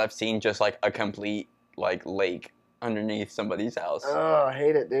time that I've seen just like a complete like lake underneath somebody's house. Oh, I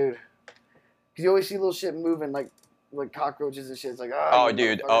hate it, dude. Cause you always see little shit moving like cockroaches and shit. It's like, oh,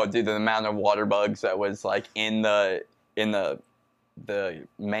 dude, the amount of water bugs that was like in the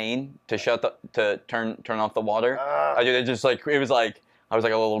main to turn off the water. Dude, it just like it was like I was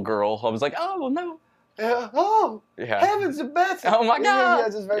like a little girl. I was like, oh no. Yeah. Oh, yeah. Heavens and Betsy. Oh my god. Yeah,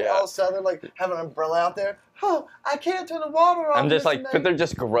 just very all southern, like have an umbrella out there. Oh, I can't turn the water off. I'm just like, but they're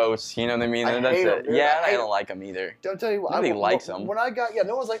just gross. You know what I mean? I hate them, dude. Yeah, I don't like them either. Don't tell you what. Nobody likes them. When I got,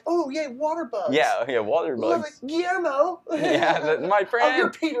 no one's like, oh, yay, water bugs. Yeah, water bugs. Like, Guillermo. Yeah, my friend. Oh,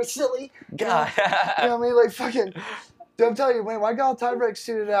 you're Peter, silly. God. You know what I mean? Like, fucking, don't tell you, when I got all Tyrex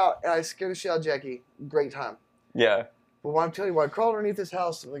suited out and I scared the shit out of Jackie, great time. Yeah. But when I'm telling you, when I crawled underneath this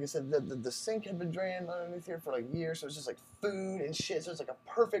house, like I said, the sink had been draining underneath here for like years, so it's just like food and shit. So it's like a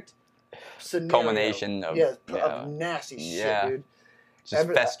perfect scenario. Culmination of nasty shit, dude. Just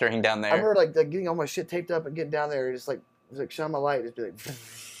festering down there. I remember like getting all my shit taped up and getting down there, and just like shine my light, just be like,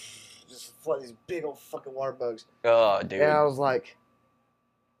 just flood these big old fucking water bugs. Oh, dude. And I was like,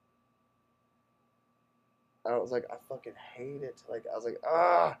 I fucking hate it. Like I was like,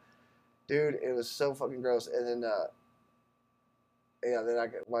 dude, it was so fucking gross. And then then I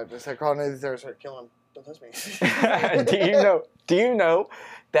started crawling underneath there and started killing them. Don't touch me. Do you know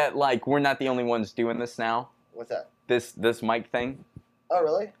that like we're not the only ones doing this now? What's that? This mic thing. Oh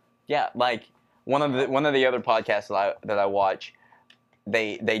really? Yeah, like one of the other podcasts that I watch,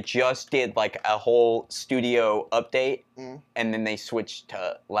 they just did like a whole studio update, and then they switched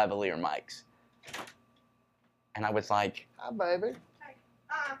to lavalier mics. And I was like, hi baby. Hey,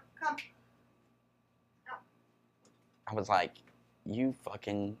 come. No. I was like, you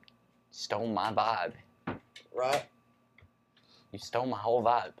fucking stole my vibe. Right. You stole my whole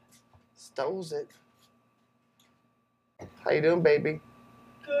vibe. Stoles it. How you doing, baby?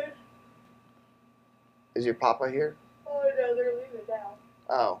 Good. Is your papa here? Oh no, they're leaving now.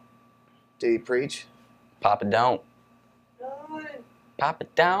 Oh. Did he preach? Papa don't. No. Papa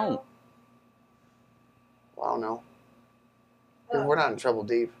don't. No. Well, I don't know. We're not in trouble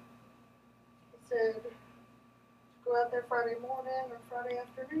deep. He said, go out there Friday morning or Friday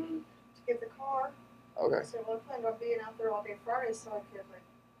afternoon to get the car. Okay. I said, well, I planned on being out there all day Friday so I could like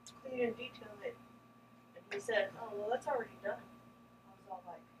clean and detail it. And he said, oh, well, that's already done. I was all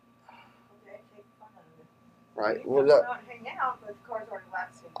like, okay, take fun out of it. Right. You Well, can come out and hang out, but the car's already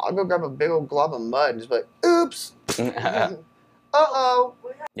waxing. I'll go grab a big old glob of mud and just be like, oops. Uh-oh.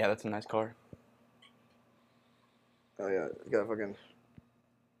 Yeah, that's a nice car. Oh, yeah. It's got a fucking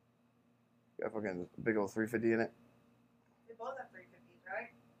big old 350 in it. They both have 350s, right?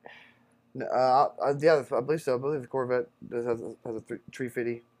 No, yeah, I believe so. I believe the Corvette has a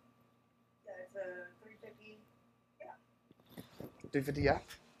 350. Yeah, it's a 350. Yeah. 350, yeah.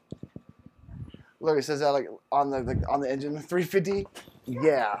 Look, it says that like on the engine, 350.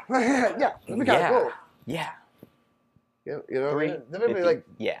 Yeah, yeah. That'd be kind of cool. Yeah. You know, maybe like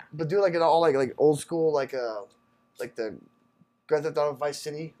yeah. But do like it all like old school like the Grand Theft Auto Vice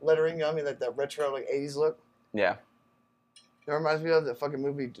City lettering. You know what I mean, like that retro like 80s look. Yeah. That reminds me of the fucking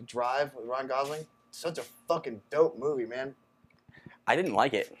movie Drive with Ryan Gosling. Such a fucking dope movie, man. I didn't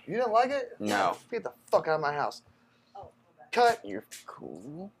like it. You didn't like it? No. Get the fuck out of my house. Oh, Cut. You're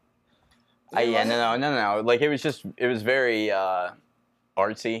cool. You No. Like it was very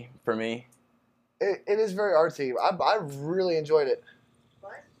artsy for me. It is very artsy. I really enjoyed it.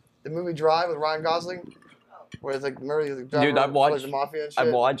 What? The movie Drive with Ryan Gosling, where it's like Dude, I've watched the mafia and shit.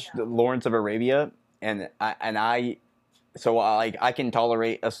 I've watched Lawrence of Arabia, and I can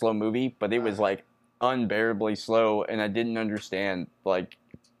tolerate a slow movie, but it was like unbearably slow, and I didn't understand like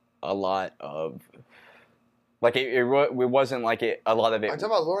a lot of like it wasn't like it a lot of it. Are you talking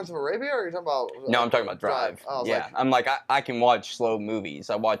about Lawrence of Arabia, or are you talking about? No, I'm talking about Drive. Oh, yeah, like, I'm like I can watch slow movies.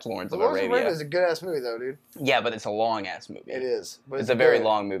 I watch Lawrence of Arabia. Lawrence of Arabia is a good ass movie though, dude. Yeah, but it's a long ass movie. It is. But it's a very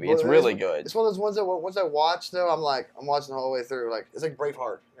long movie. It's really good. It's one of those ones that once I watch though, I'm watching the whole way through. Like it's like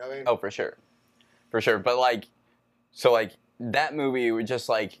Braveheart. You know what I mean? Oh, for sure. But like, so like that movie would just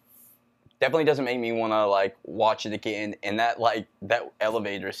like definitely doesn't make me want to like watch it again. And that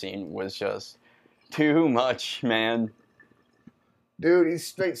elevator scene was just too much, man. Dude, he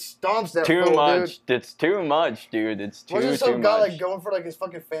straight stomps that too fool, much. Dude. It's too much, dude. It's too Wasn't some too guy much. like going for like his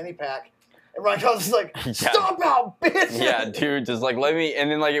fucking fanny pack, and Ryan Gosling's like, "Stomp out, bitch!" Yeah, dude, just like let me.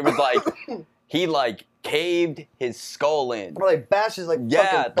 And then like it was like he like caved his skull in. Or like bashes like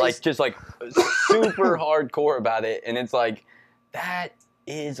fucking like just like super hardcore about it, and it's like that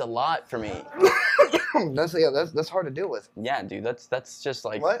is a lot for me. That's hard to deal with. Yeah, dude, that's just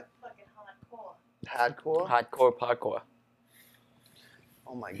like what? Fucking Hardcore. Hardcore parkour.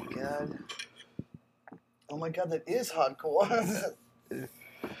 Oh my god. Oh my god, that is hardcore.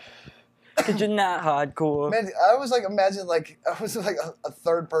 Cause you're not hardcore. Man, I was like, imagine like I was like a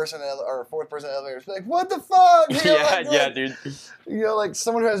third person or a fourth person in the elevator. Like, what the fuck? You know, yeah, dude. You know, like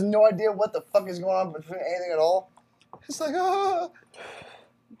someone who has no idea what the fuck is going on between anything at all. It's like, ah.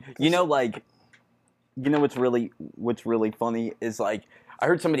 You know, like, you know what's really funny is like I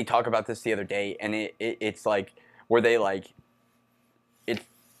heard somebody talk about this the other day, and it's like where they like it,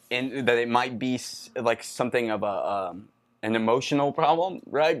 and that it might be like something of an emotional problem,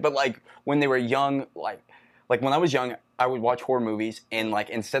 right? But like when they were young, like when I was young, I would watch horror movies, and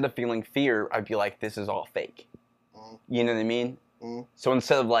like instead of feeling fear, I'd be like, this is all fake. You know what I mean? So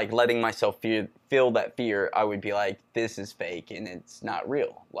instead of like letting myself feel that fear, I would be like, this is fake and it's not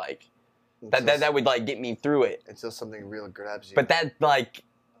real. Like that would like get me through it. Until something real grabs you. But that like,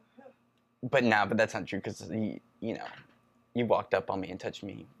 but that's not true because you know, you walked up on me and touched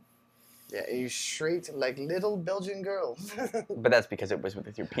me. Yeah, and you shrieked like little Belgian girls. But that's because it was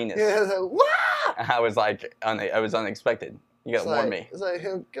with your penis. Yeah, it was like, wah! I was like, I was unexpected. You gotta warn me. It's like,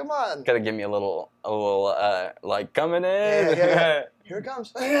 come on. Gotta give me a little, like coming in. Yeah. Here it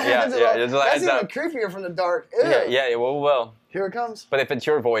comes. Yeah. That's even creepier from the dark. Ew. Yeah. Well. Here it comes. But if it's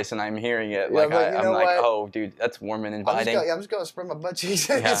your voice and I'm hearing it, like I'm like, oh, dude, that's warm and inviting. I'm just gonna spread my butt cheeks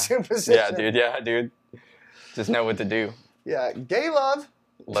in yeah. position. Yeah, dude. Just know what to do. Yeah, gay love.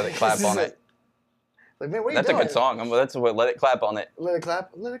 Let it clap on it. Like, man, what are you doing? That's a good song. That's what Let It Clap on It. Let it clap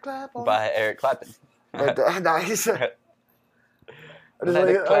on by Eric Clapton. Nice. Let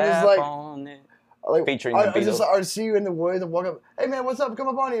it clap on it. Like, featuring the Beatles. I see you in the woods and walk up. Hey man, what's up? Come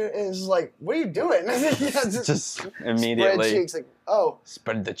up on here. And it's just like, what are you doing? just immediately. Spread cheeks. Like, oh.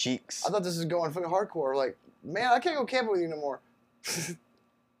 Spread the cheeks. I thought this was going fucking hardcore. Like, man, I can't go camping with you no more.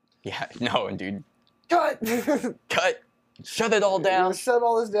 Yeah, no, dude. Cut. Cut. Shut it all down. Shut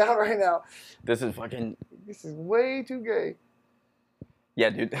all this down right now. This is fucking. This is way too gay. Yeah,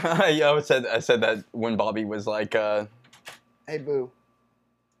 dude. I said that when Bobby was like, hey, boo.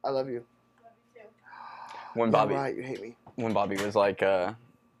 I love you. When Bobby, right, you hate me. When Bobby was like, when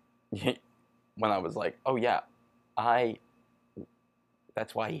I was like, oh yeah,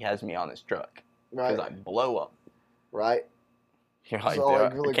 that's why he has me on his truck. Right. Because I blow up. Right. You're like,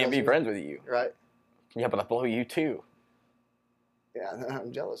 I can't be friends with you. Right. Yeah, but I blow you too. Yeah,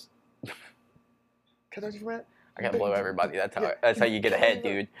 I'm jealous. Can I talk to you for a minute? I gotta blow everybody. That's how you get ahead,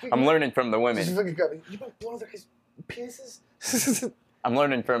 dude. I'm learning from the women. You want to blow their penises? I'm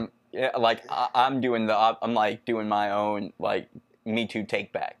learning from, like, I'm like doing my own, like, Me Too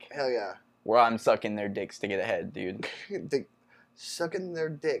take back. Hell yeah. Where I'm sucking their dicks to get ahead, dude. Sucking their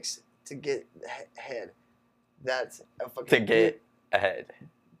dicks to get ahead. That's a fucking... To get ahead.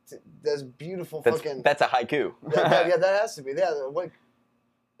 That's beautiful That's, fucking. That's a haiku. Yeah, that has to be. Yeah, what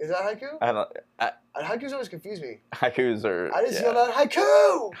is that haiku? I don't. Haikus always confuse me. Haikus are. I just yelled out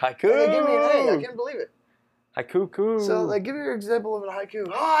haiku. Haiku. And they give me an A. I can't believe it. Haiku. So, like, give me your example of a haiku.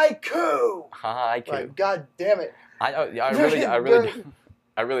 Haiku. Haiku. Like, God damn it. I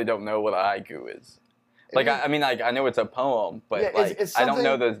really don't know what a haiku is. Like, I mean, like, I know it's a poem, but yeah, like, I don't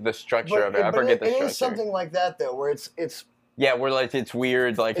know the structure of it. I forget the structure. It is something like that though, where it's. Yeah, where like it's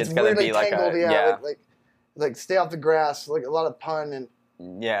weird, like it's gonna be like tangled, a like stay off the grass, like a lot of pun and.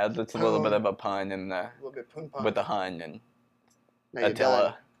 Yeah, that's a little bit of a pun and a little bit pun with the hun and now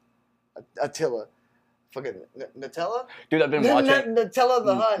Attila. Attila. Fucking Nutella? Dude, I've been watching Nutella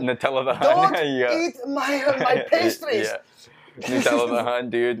the Hun. Nutella the Hun. Don't eat my pastries. Yeah. Nutella the Hun,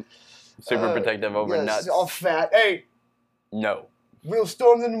 dude. Super protective over nuts. All fat. Hey. No. We'll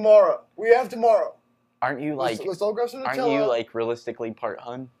storm them tomorrow. We have tomorrow. Aren't you like? Let's all grab some Nutella. Aren't you like realistically part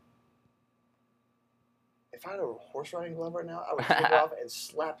Hun? If I had a horse riding glove right now, I would take it off and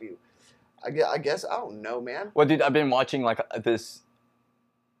slap you. I guess I don't know, man. Well, dude, I've been watching like this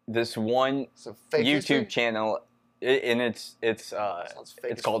one YouTube channel, and it's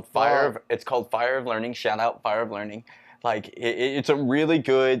called Fire of Learning. Shout out Fire of Learning. Like it's a really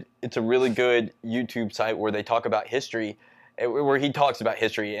good YouTube site where they talk about history, where he talks about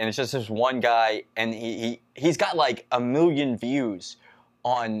history, and it's just this one guy, and he's got like 1 million views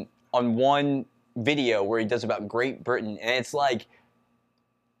on one video where he does about Great Britain, and it's like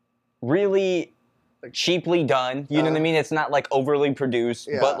really cheaply done, you know what I mean? It's not like overly produced,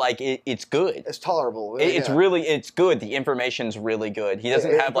 but like it's good. It's tolerable. It's good. The information's really good. He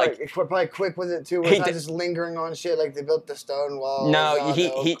doesn't have like it's probably quick with it too. It's not just lingering on shit like they built the stone wall. No,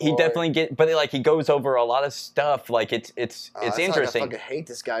 he definitely but like he goes over a lot of stuff. Like it's interesting. I fucking hate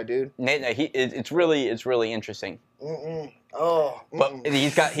this guy, dude. No, it's really interesting. But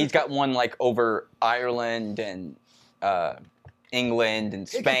he's got one like over Ireland and England and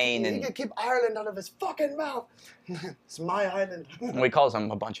Spain. He can keep Ireland out of his fucking mouth. It's my island. We calls them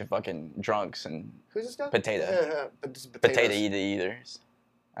a bunch of fucking drunks and who's this guy? Potato eaters.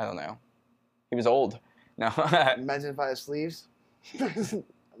 I don't know. He was old. No. Imagine if I had sleeves. I'm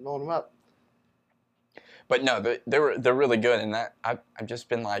blowing them up. But no, they're really good, and that I've just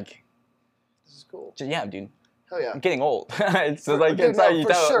been like, this is cool. Yeah, dude. Hell yeah. I'm getting old. That's how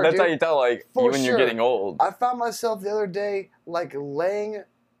you tell like when you're getting old. I found myself the other day like laying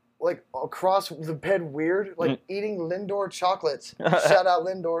like across the bed weird, like eating Lindor chocolates. Shout out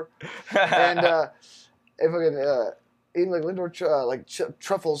Lindor. And eating like Lindor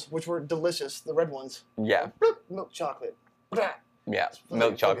truffles, which were delicious, the red ones. Yeah. Milk chocolate. Yeah.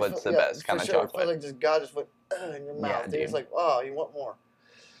 Milk chocolate's the best kind of chocolate. It feels like God just went in your mouth. Yeah, it's like, oh, you want more.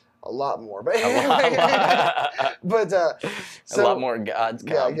 A lot more, but but a lot more God's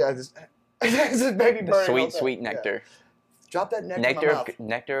come. Yeah. It's a baby bird. Sweet nectar. Yeah. Drop that nectar in my mouth.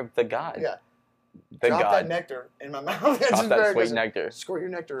 Nectar of the God. Yeah. Drop that nectar in my mouth. Drop that sweet nectar. Squirt your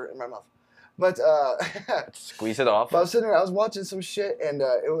nectar in my mouth. But squeeze it off. But I was sitting there. I was watching some shit, and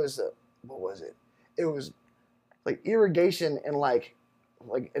it was what was it? It was like irrigation and like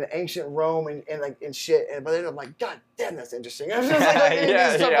in ancient Rome and shit, and but then I'm like, God damn, that's interesting. I was just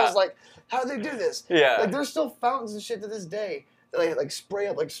I was like, how do they do this? Yeah, like there's still fountains and shit to this day that like spray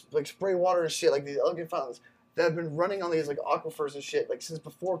up like spray water and shit, like these elegant fountains that have been running on these like aquifers and shit like since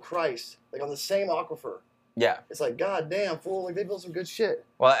before Christ, like on the same aquifer. Yeah, it's like God damn fool, like they built some good shit.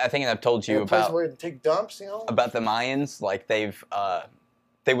 Well, I think I've told you about where to take dumps, you know, about the Mayans. Like they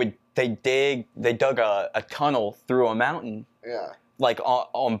dug a tunnel through a mountain. Yeah. Like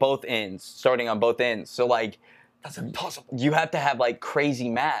on both ends, starting on both ends. So like, that's impossible. You have to have like crazy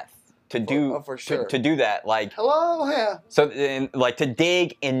math to do for sure. to do that. Like So like to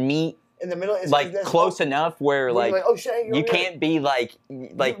dig and meet in the middle, like close enough where like you can't be like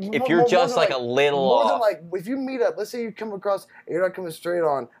if you're just like a little more off. Than like if you meet up, let's say you come across, you're not coming straight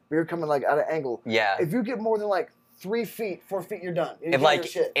on, but you're coming like at an angle. Yeah. If you get more than like 3 feet, 4 feet, you're done. And like,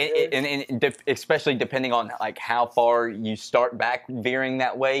 especially depending on like how far you start back veering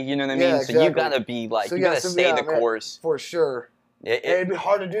that way, you know what I mean? Yeah, so you gotta be like, you gotta stay the course for sure. It'd be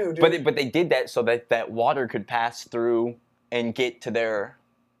hard to do, dude. But they did that so that water could pass through and get to their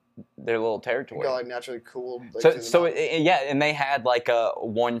little territory. Got like naturally cooled. Like, so and they had like a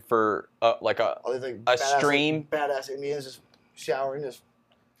one for like a stream. Like, badass Indians just showering.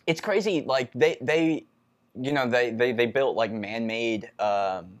 It's crazy. Like they. You know, they built like man-made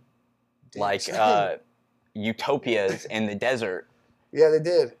utopias in the desert Yeah, they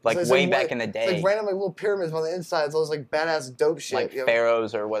did. Like way back in the day. It's like random like little pyramids on the inside. It's all this like badass dope shit. Like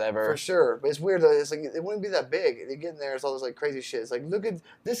pharaohs or whatever. For sure. But it's weird though. It's like it wouldn't be that big. You get in there, it's all this like crazy shit. It's like, look at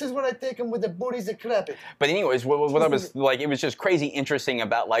this is what I take them with the booties that clap it. But anyways, what I was like, it was just crazy interesting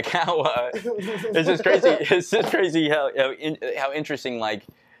about like how it's just crazy. It's just crazy how interesting like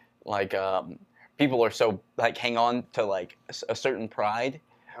people are so like hang on to like a certain pride,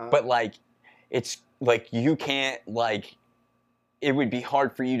 but like it's like you can't like. It would be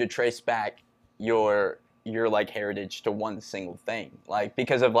hard for you to trace back your like heritage to one single thing, like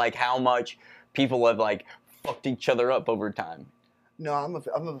because of like how much people have like fucked each other up over time. No, I'm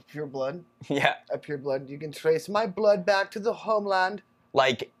a pure blood. Yeah, a pure blood. You can trace my blood back to the homeland.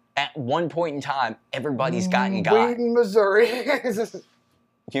 Like at one point in time, everybody's gotten Wheaton, Missouri. Do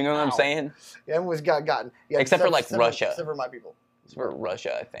you know what I'm saying? Yeah, everyone's gotten. Yeah, except for like Russia. Except for my people. For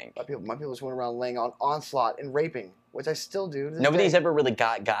Russia, I think. My people just went around laying on onslaught and raping, which I still do. Nobody's ever really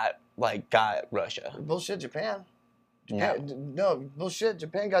got Russia. Bullshit, Japan. No, bullshit.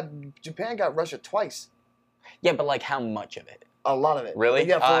 Japan got Russia twice. Yeah, but like how much of it? A lot of it. Really?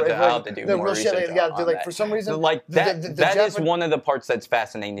 Yeah, I'll have to do more research on like that. for some reason, like that is one of the parts that's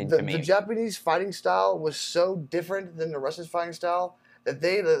fascinating to me. The Japanese fighting style was so different than the Russian fighting style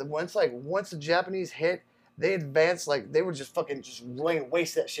that once the Japanese hit. They advanced like they were just fucking just laying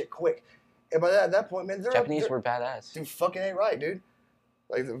waste that shit quick, and by that point, man, Japanese were badass. Dude, fucking ain't right, dude.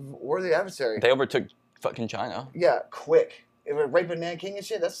 Like we're the adversary. They overtook fucking China. Yeah, quick. If we're raping Nanking and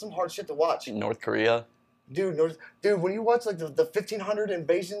shit, that's some hard shit to watch. North Korea. Dude, when you watch like the 1500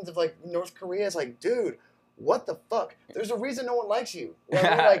 invasions of like North Korea, it's like, dude, what the fuck? There's a reason no one likes you.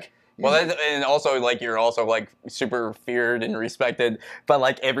 Like. Well, and also like you're also like super feared and respected, but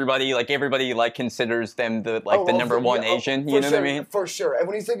like everybody considers them the number one Asian. You know what I mean? For sure. And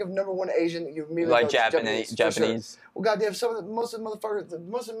when you think of number one Asian, you immediately like Japanese. Sure. Well, goddamn, most of the motherfuckers,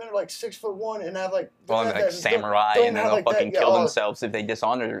 most of the men are like 6'1" and have like. Like samurai, and then they'll fucking kill themselves if they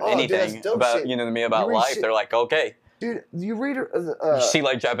dishonor anything about you know what I mean about life. They're like, okay. Dude, you read... you see,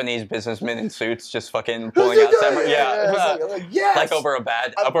 like, Japanese businessmen in suits just fucking pulling out samurai. Yeah. Like, yes! Like over a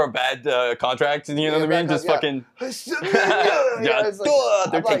bad contract, you know what I mean? Just fucking... They're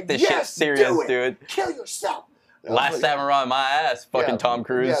taking this shit serious, dude. Kill yourself! Last samurai on my ass, fucking Tom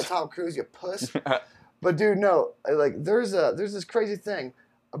Cruise. Yeah, Tom Cruise, you puss. But, dude, no. Like, there's this crazy thing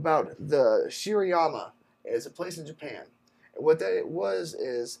about the Shirayama. It's a place in Japan. And what that was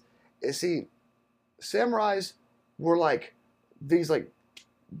is see, samurais... were like these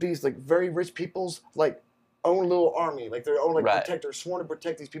very rich people's like own little army, like their own protectors, sworn to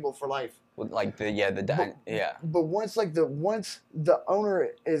protect these people for life. Like But once the owner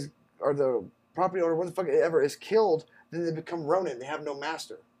is or the property owner, what the fuck ever is killed, then they become ronin. They have no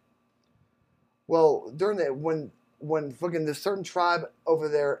master. Well, during that when fucking this certain tribe over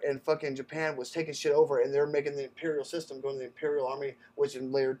there in fucking Japan was taking shit over and they're making the imperial system, going to the imperial army, which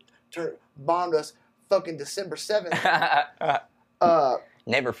in later bombed us. Fucking December 7th.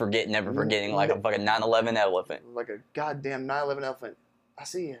 Never forgetting like a fucking 9/11 elephant. Like a goddamn 9/11 elephant. I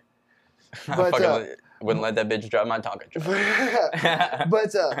see you. But wouldn't let that bitch drive my Tonka truck.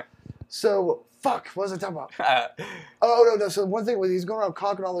 But so fuck, what was I talking about? Oh no. So one thing was he's going around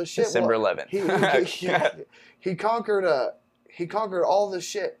conquering all this shit. December 11th. He conquered all this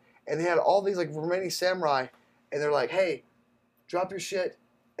shit, and they had all these like remaining samurai, and they're like, hey, drop your shit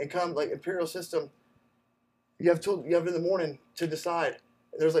and come like imperial system. You have in the morning to decide.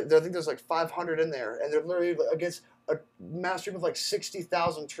 I think there's like 500 in there, and they're literally against a mass troop of like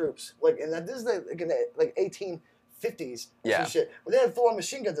 60,000 troops. Like, and this is like in the like 1850s. Yeah. Shit. But they had full-on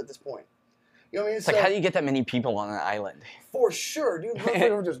machine guns at this point. You know what I mean? It's like, how do you get that many people on an island? For sure, dude. They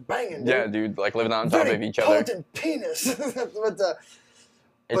were just banging. Dude. Yeah, dude. Like living on top of each other. Potent penis.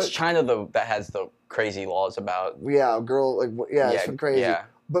 It's China though that has the crazy laws about. Yeah, girl. Like, it's been crazy. Yeah.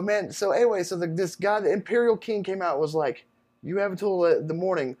 But man, so anyway, this guy, the Imperial King came out, was like, you have until the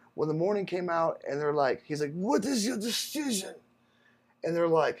morning. When the morning came out, and they're like, he's like, what is your decision? And they're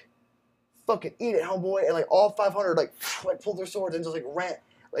like, fucking eat it, homeboy. And like all 500 like pulled their swords and just like ran.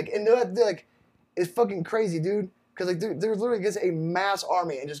 Like, and they're like, it's fucking crazy, dude. Because like they're literally against a mass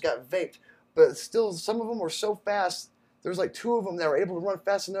army and just got vaped. But still, some of them were so fast. There's like 2 of them that were able to run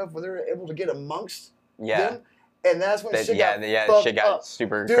fast enough where they were able to get amongst them. And that's when shit got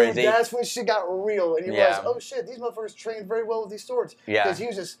super dude, crazy. That's when shit got real, and you realize, oh shit, these motherfuckers trained very well with these swords. Yeah. Because he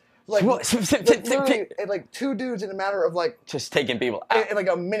was just like literally, like 2 dudes in a matter of like just taking people out. In like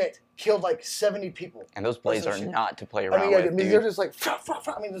a minute, killed like 70 people. And those blades are not to play around with. Dude. They're just like.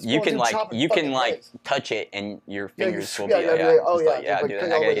 You can touch it, and your fingers will be like, dude, I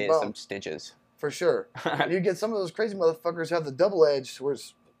gotta get some stitches. For sure. And you get some of those crazy motherfuckers who have the double edge,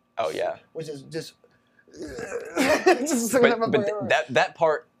 which is just. that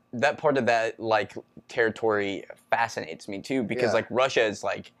part of that like territory fascinates me too, because like Russia is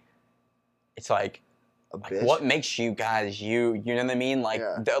like, it's like what makes you guys you know what I mean, like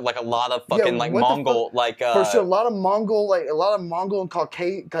like a lot of fucking like Mongol like for sure, a lot of Mongol and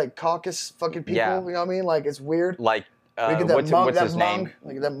Caucasus fucking people, you know what I mean, like it's weird, like what's his name,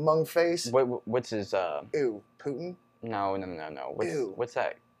 like that Hmong face, what's his Putin, no what's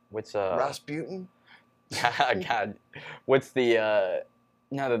that, Rasputin. God, what's the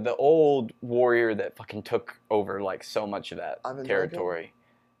the old warrior that fucking took over like so much of that territory?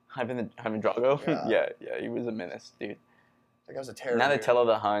 Ivan Drago? Yeah, he was a menace, dude. That guy was a terror. Not Attila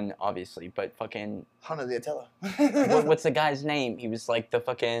the Hun, obviously, but fucking Hun of the Attila. what's the guy's name? He was like the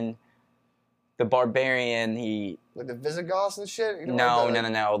barbarian. He like the Visigoths and shit. You know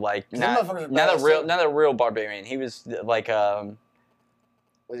no. Like not a real barbarian. He was like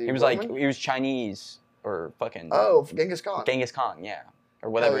he was Chinese. Or fucking Genghis Khan. Genghis Khan, yeah, or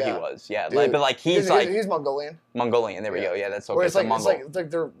whatever he was, yeah. Dude, like, but like he's Mongolian. Mongolian, there we go. Yeah, that's okay. Where it's like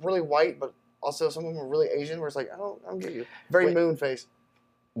they're really white, but also some of them are really Asian. Where it's like I don't get you. Very moon face.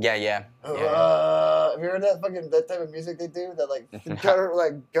 Yeah. Have you heard that type of music they do? That like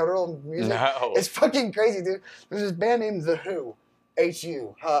guttural music. No. It's fucking crazy, dude. There's this band named The Who.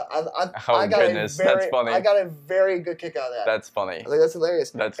 HU. Goodness, that's funny. I got a very good kick out of that. That's funny. Like that's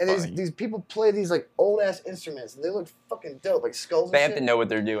hilarious. That's and funny. These people play these like old ass instruments, and they look fucking dope, like skulls. They have to know what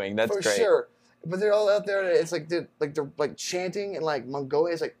they're doing. That's for great. Sure. But they're all out there. It's like they're chanting and like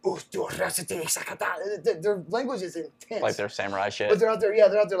Mongolian. It's like their language is intense. Like they're samurai shit. But they're out there,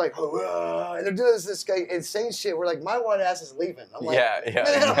 like, and they're doing this insane shit. Where like my white ass is leaving. I'm like, man,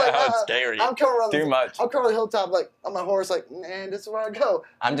 it's scary. I'm coming around too much. I'm coming around the hilltop like on my horse, like man, this is where I go.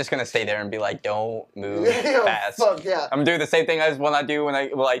 I'm just gonna stay there and be like, don't move fast. Fuck yeah. I'm doing the same thing as when I do when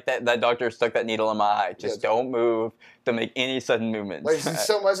I like that doctor stuck that needle in my eye. Just don't move. To make any sudden movements. Like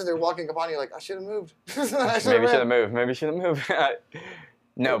so much that they're walking upon you, like I should have moved. Maybe should have moved.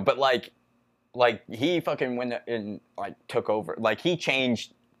 No, but like he fucking went and like took over. Like he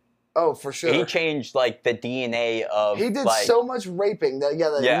changed. Oh, for sure. He changed like the DNA of. He did so much raping that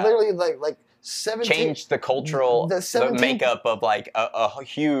literally like 17. Changed the cultural the makeup of like a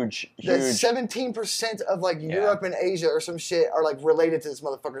huge. 17% of like Europe and Asia or some shit are like related to this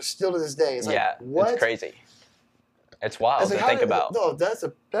motherfucker still to this day. It's like what? It's crazy. It's wild to think about. No, that's a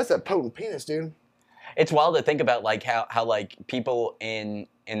potent penis, dude. It's wild to think about, like how like people in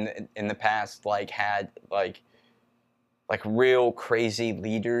the past like had like real crazy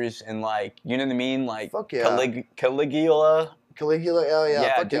leaders and like you know what I mean, like Caligula. Oh yeah.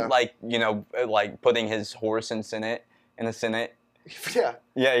 Yeah, dude, like like putting his horse in the Senate. Yeah.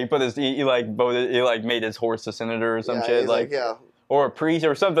 Yeah, he put his he made his horse a senator or some shit like or a priest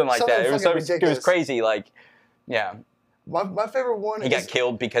or something like that. It was crazy like. Yeah. My favorite one. He got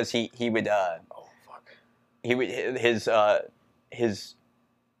killed because he would. He would his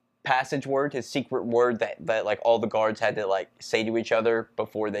passage word, his secret word that like all the guards had to like say to each other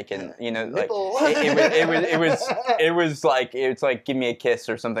before they can like it was like give me a kiss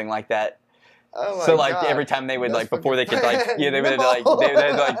or something like that. Oh so my like God. every time they would like before they could like they would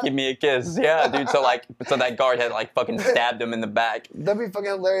like give me a kiss, dude. So that guard had like fucking stabbed him in the back. That'd be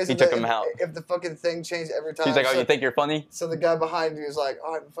fucking hilarious. He took him out. If the fucking thing changed every time. He's like, you think you're funny? So the guy behind you is like,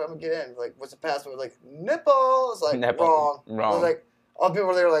 all right, before I'm gonna get in, like, what's the password? Like nipple. It's like wrong. I was like, all the people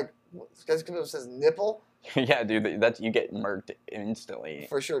were there like, this guy comes up and says nipple. Yeah, dude, that's you get murked instantly.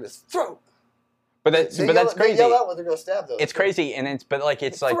 For sure, just throat. But that's crazy. They yell out when they're gonna stab though. It's crazy, and it's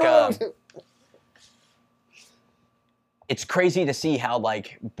it's crazy to see how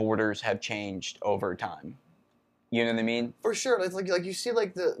like borders have changed over time. You know what I mean? For sure. It's like you see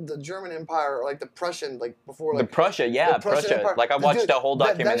like the German Empire or like the Prussian like before like Prussia. Like I watched a whole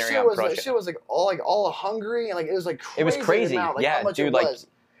documentary on Prussia. That shit was like all Hungary and like it was like crazy. It was crazy. Amount, yeah, dude.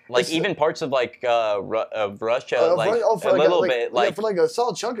 Like even parts of like of Russia, for a little bit, like for like a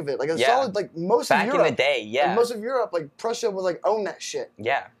solid chunk of it, like a solid like most back of Europe. In the day, yeah. Most of Europe, like Prussia would like own that shit.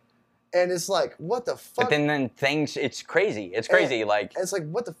 Yeah. And it's like, what the fuck? But then things, it's crazy. It's crazy. Like it's like,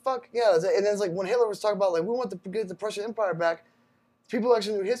 what the fuck? Yeah. And then it's like when Hitler was talking about like we want to get the Prussian Empire back. People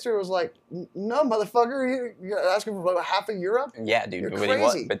actually knew history was like, no, motherfucker, you're asking for like half of Europe? Yeah, dude. You're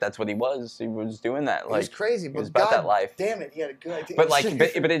crazy. But that's what he was. He was doing that. Like, he was crazy. But he was about that life. Damn it, he had a good idea. But like,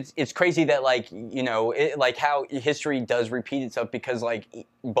 but it's crazy that like like how history does repeat itself because like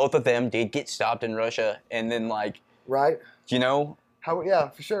both of them did get stopped in Russia and then like right. How yeah,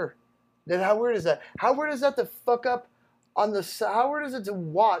 for sure. Then how weird is that? How weird is that to fuck up on the how hard is it to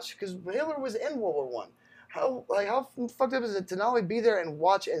watch? Because Hitler was in World War One. How fucked up is it to not only be there and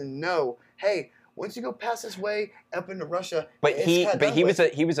watch and know, hey, once you go past this way up into Russia, but he was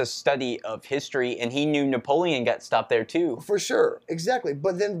a study of history, and he knew Napoleon got stopped there too. For sure, exactly.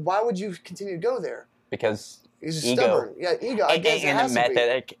 But then why would you continue to go there? Because he's ego. Stubborn. Yeah, ego. I guess and meth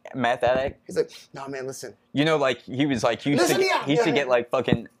addict. He's like, no man, listen. You know, like he was like he used to get like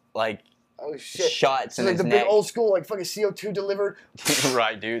fucking like shots in like his the neck. big old school like fucking CO2 delivered.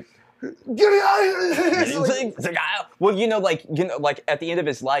 Right, dude. Get me out of here! Well, like at the end of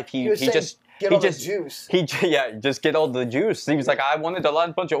his life, he just get all the juice. Just get all the juice. He was like, I wanted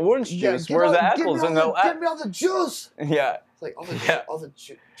a bunch of orange juice. Where's the apples? Get me all the juice. Yeah. It's like all the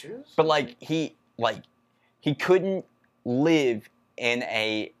juice. But he couldn't live in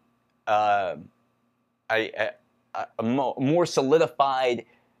a more solidified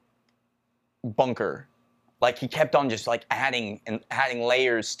bunker. Like he kept on just like adding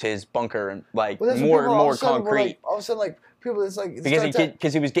layers to his bunker and like more and more concrete. All of a sudden, like people, it's like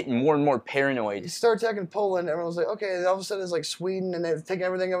because he was getting more and more paranoid. He started attacking Poland. Everyone was like, okay. And all of a sudden, it's like Sweden, and they're taking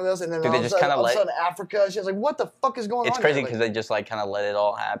everything over else. And then all of a sudden, Africa. She's like, what the fuck is going on? It's crazy because they just like kind of let it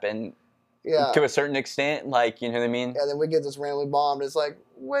all happen. Yeah. To a certain extent, like you know what I mean. Yeah. Then we get this randomly bombed. It's like,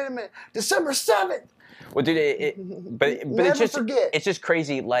 wait a minute, December 7th. Well, dude, but it's just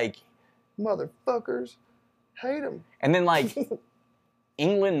crazy, like motherfuckers. Hate him. And then like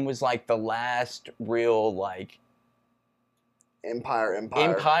England was like the last real like empire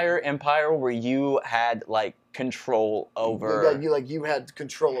where you had like control over. Yeah, you had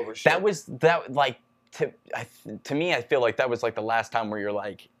control over shit. To me, I feel like that was like the last time where you're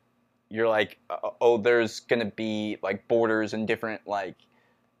like oh, there's gonna be like borders and different like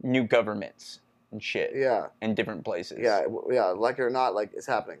new governments and shit. Yeah. In different places. Yeah, like it or not, like it's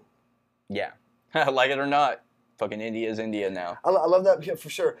happening. Yeah. Like it or not, fucking India's India now. I love that, yeah, for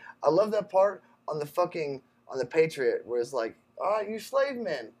sure. I love that part on the Patriot where it's like, all right, you slave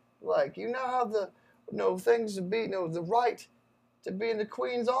men, like you now have the things to be, the right to be in the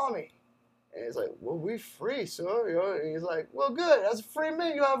Queen's army. And he's like, well, we free, sir. And he's like, well, good. As a free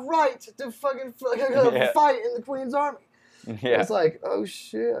man, you have right to fucking fight in the Queen's army. Yeah. It's like, oh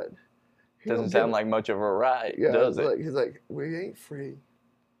shit. Doesn't sound like much of a right, does it? He's like, we ain't free.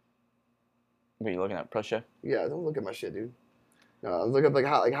 What are you looking at, Prussia? Yeah, don't look at my shit, dude. No, look up like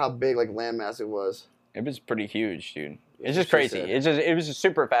how big like landmass it was. It was pretty huge, dude. It's just crazy. It was just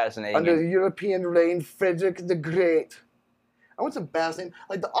super fascinating. Under the European reign, Frederick the Great. I went to Bastille.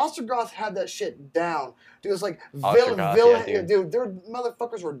 Like the Ostrogoths had that shit down. Dude, it was like dude, their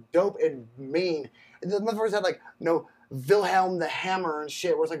motherfuckers were dope and mean. And the motherfuckers had like Wilhelm the Hammer and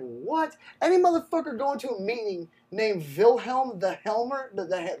shit. Where it's like, what? Any motherfucker going to a meeting named Wilhelm the Helmer, the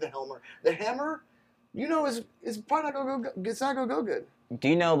Hammer, is probably not gonna go. It's not gonna go good. Do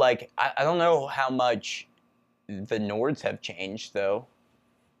you know? Like, I don't know how much the Nords have changed though.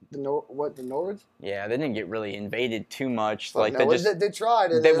 The Nords? Yeah, they didn't get really invaded too much. Well, like they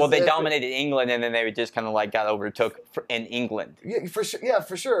tried. They dominated England, and then they just kind of like got overtook in England. Yeah, for sure. Yeah,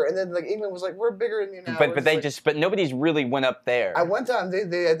 for sure. And then like England was like, we're bigger than you now. But nobody's really went up there. At one time,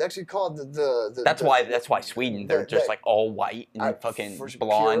 they had actually called the That's why Sweden, they're just like all white and fucking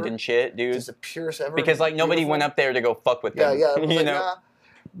blonde and shit, dude. Just the purest ever. Because like nobody went up there to go fuck with them. Yeah. You know. Nah.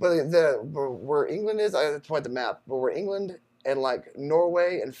 But where England is, I have to point the map. But where England and like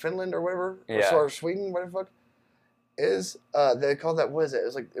Norway and Finland or whatever, or Sweden, whatever the fuck, is they call that, what is it? It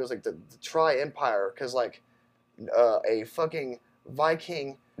was like the Tri-Empire, because like a fucking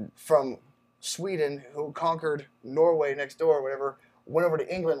Viking from Sweden who conquered Norway next door or whatever went over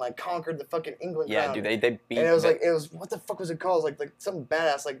to England, like conquered the fucking England crown. Dude, they beat. And it was what the fuck was it called? Like some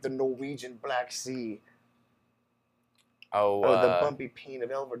badass, like the Norwegian Black Sea. Oh, the bumpy peen of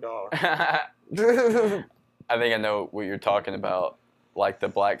Elverdar. I think I know what you're talking about, like the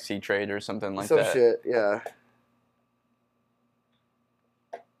Black Sea trade or something like that. Some shit, yeah.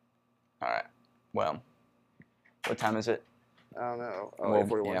 All right. Well, what time is it? I don't know. Oh,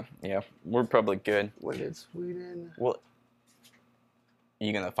 8:41. Yeah. We're probably good. When did Sweden? Well,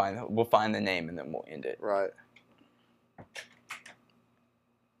 we'll find the name and then we'll end it. Right.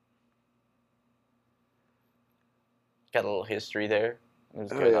 Got a little history there. It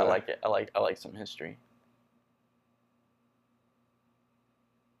was good. Yeah. I like it. I like some history.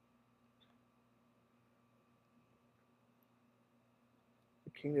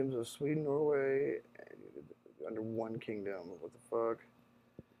 The kingdoms of Sweden, Norway, under one kingdom. What the fuck?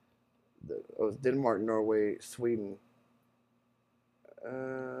 It's Denmark, Norway, Sweden.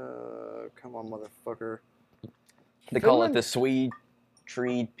 Come on, motherfucker. They call it the Swede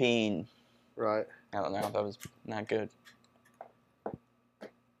Treed Peen. Right. I don't know. That was not good.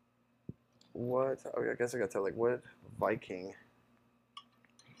 What? Okay, I guess I gotta tell, like, what Viking?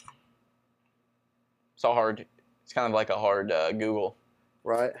 It's a hard. It's kind of like a hard Google.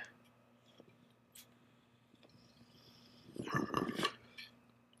 Right.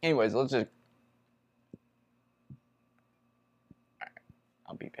 Anyways, let's just.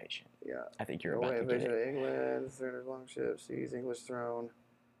 I'll be patient. Yeah. I think you're about to get it. England, third longship, seas, English throne.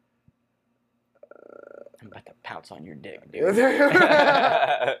 I'm about to pounce on your dick, dude.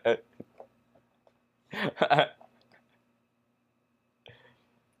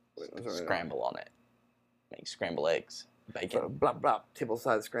 Scramble on it. Make scrambled eggs, bacon. Blah blah. Table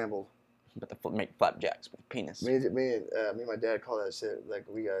side scrambled. But make flapjacks with penis. Me and my dad call that shit like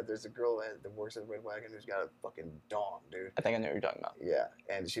there's a girl that works at Red Wagon who's got a fucking donk, dude. I think I know what you're talking about. Yeah,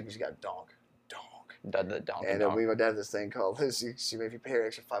 and she's got donk. The donk. And me and my dad have this thing called she if you pay her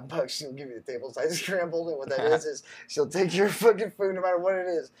extra $5, she'll give you the table side scrambled. And what that is she'll take your fucking food no matter what it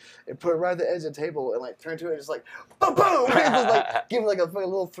is and put it right at the edge of the table and like turn to it and just like boom boom. And just like give it like a fucking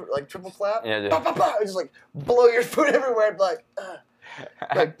little like triple clap. Yeah, dude. Bah, bah, bah, and just like blow your food everywhere and like.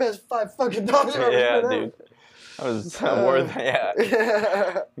 Like best 5 fucking dogs I've ever yeah, been dude. That was worth it.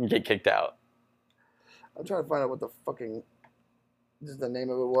 Yeah. You get kicked out. I'm trying to find out what the fucking the name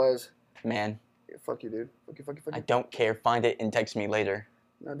of it was. Man. Yeah, fuck you, dude. Fuck you. I don't care. Find it and text me later.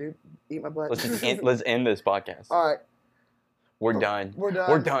 No, dude. Eat my butt. Let's end this podcast. All right. We're done. We're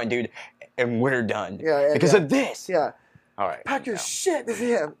done. We're done, dude. And we're done. Yeah. Because of this. Yeah. All right. Pack your shit.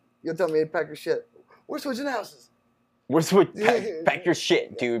 Yeah. You'll tell me to pack your shit. We're switching houses. We're pack your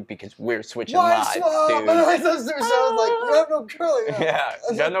shit, dude, because we're switching lives, dude. I like those two shows like, you have no girl. Yeah,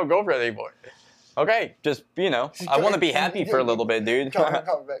 you got no girlfriend anymore. Okay, just, I want to be happy for a little bit, dude. Call me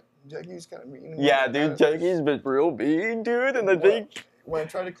back. Jackie's kind of mean. Yeah, dude, Jackie's been real mean, dude, and I think... When I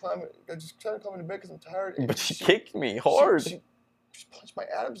tried to climb it, I just tried to climb into bed because I'm tired. But she kicked me hard. She punched my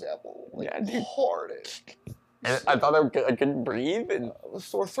Adam's apple, like, yeah, dude. hard. And I thought I couldn't breathe. And a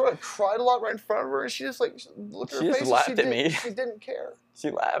sore throat. I cried a lot right in front of her, and she just like looked at her face. She just laughed at me. She didn't care. She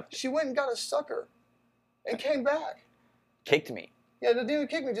laughed. She went and got a sucker, and came back. Kicked me. Yeah, didn't even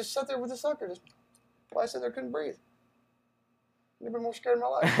kick me. Just sat there with the sucker. Just why I sat there couldn't breathe. Never been more scared in my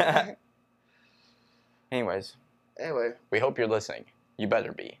life. Anyways. Anyway. We hope you're listening. You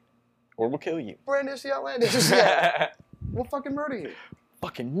better be, or we'll kill you. Brandish the outlandish. Yeah. We'll fucking murder you.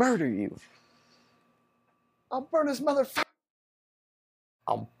 Fucking murder you. I'll burn this motherfucker.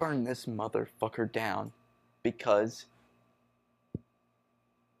 I'll burn this motherfucker down because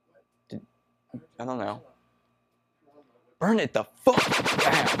I don't know. Burn it the fuck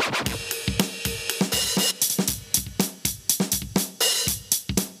down.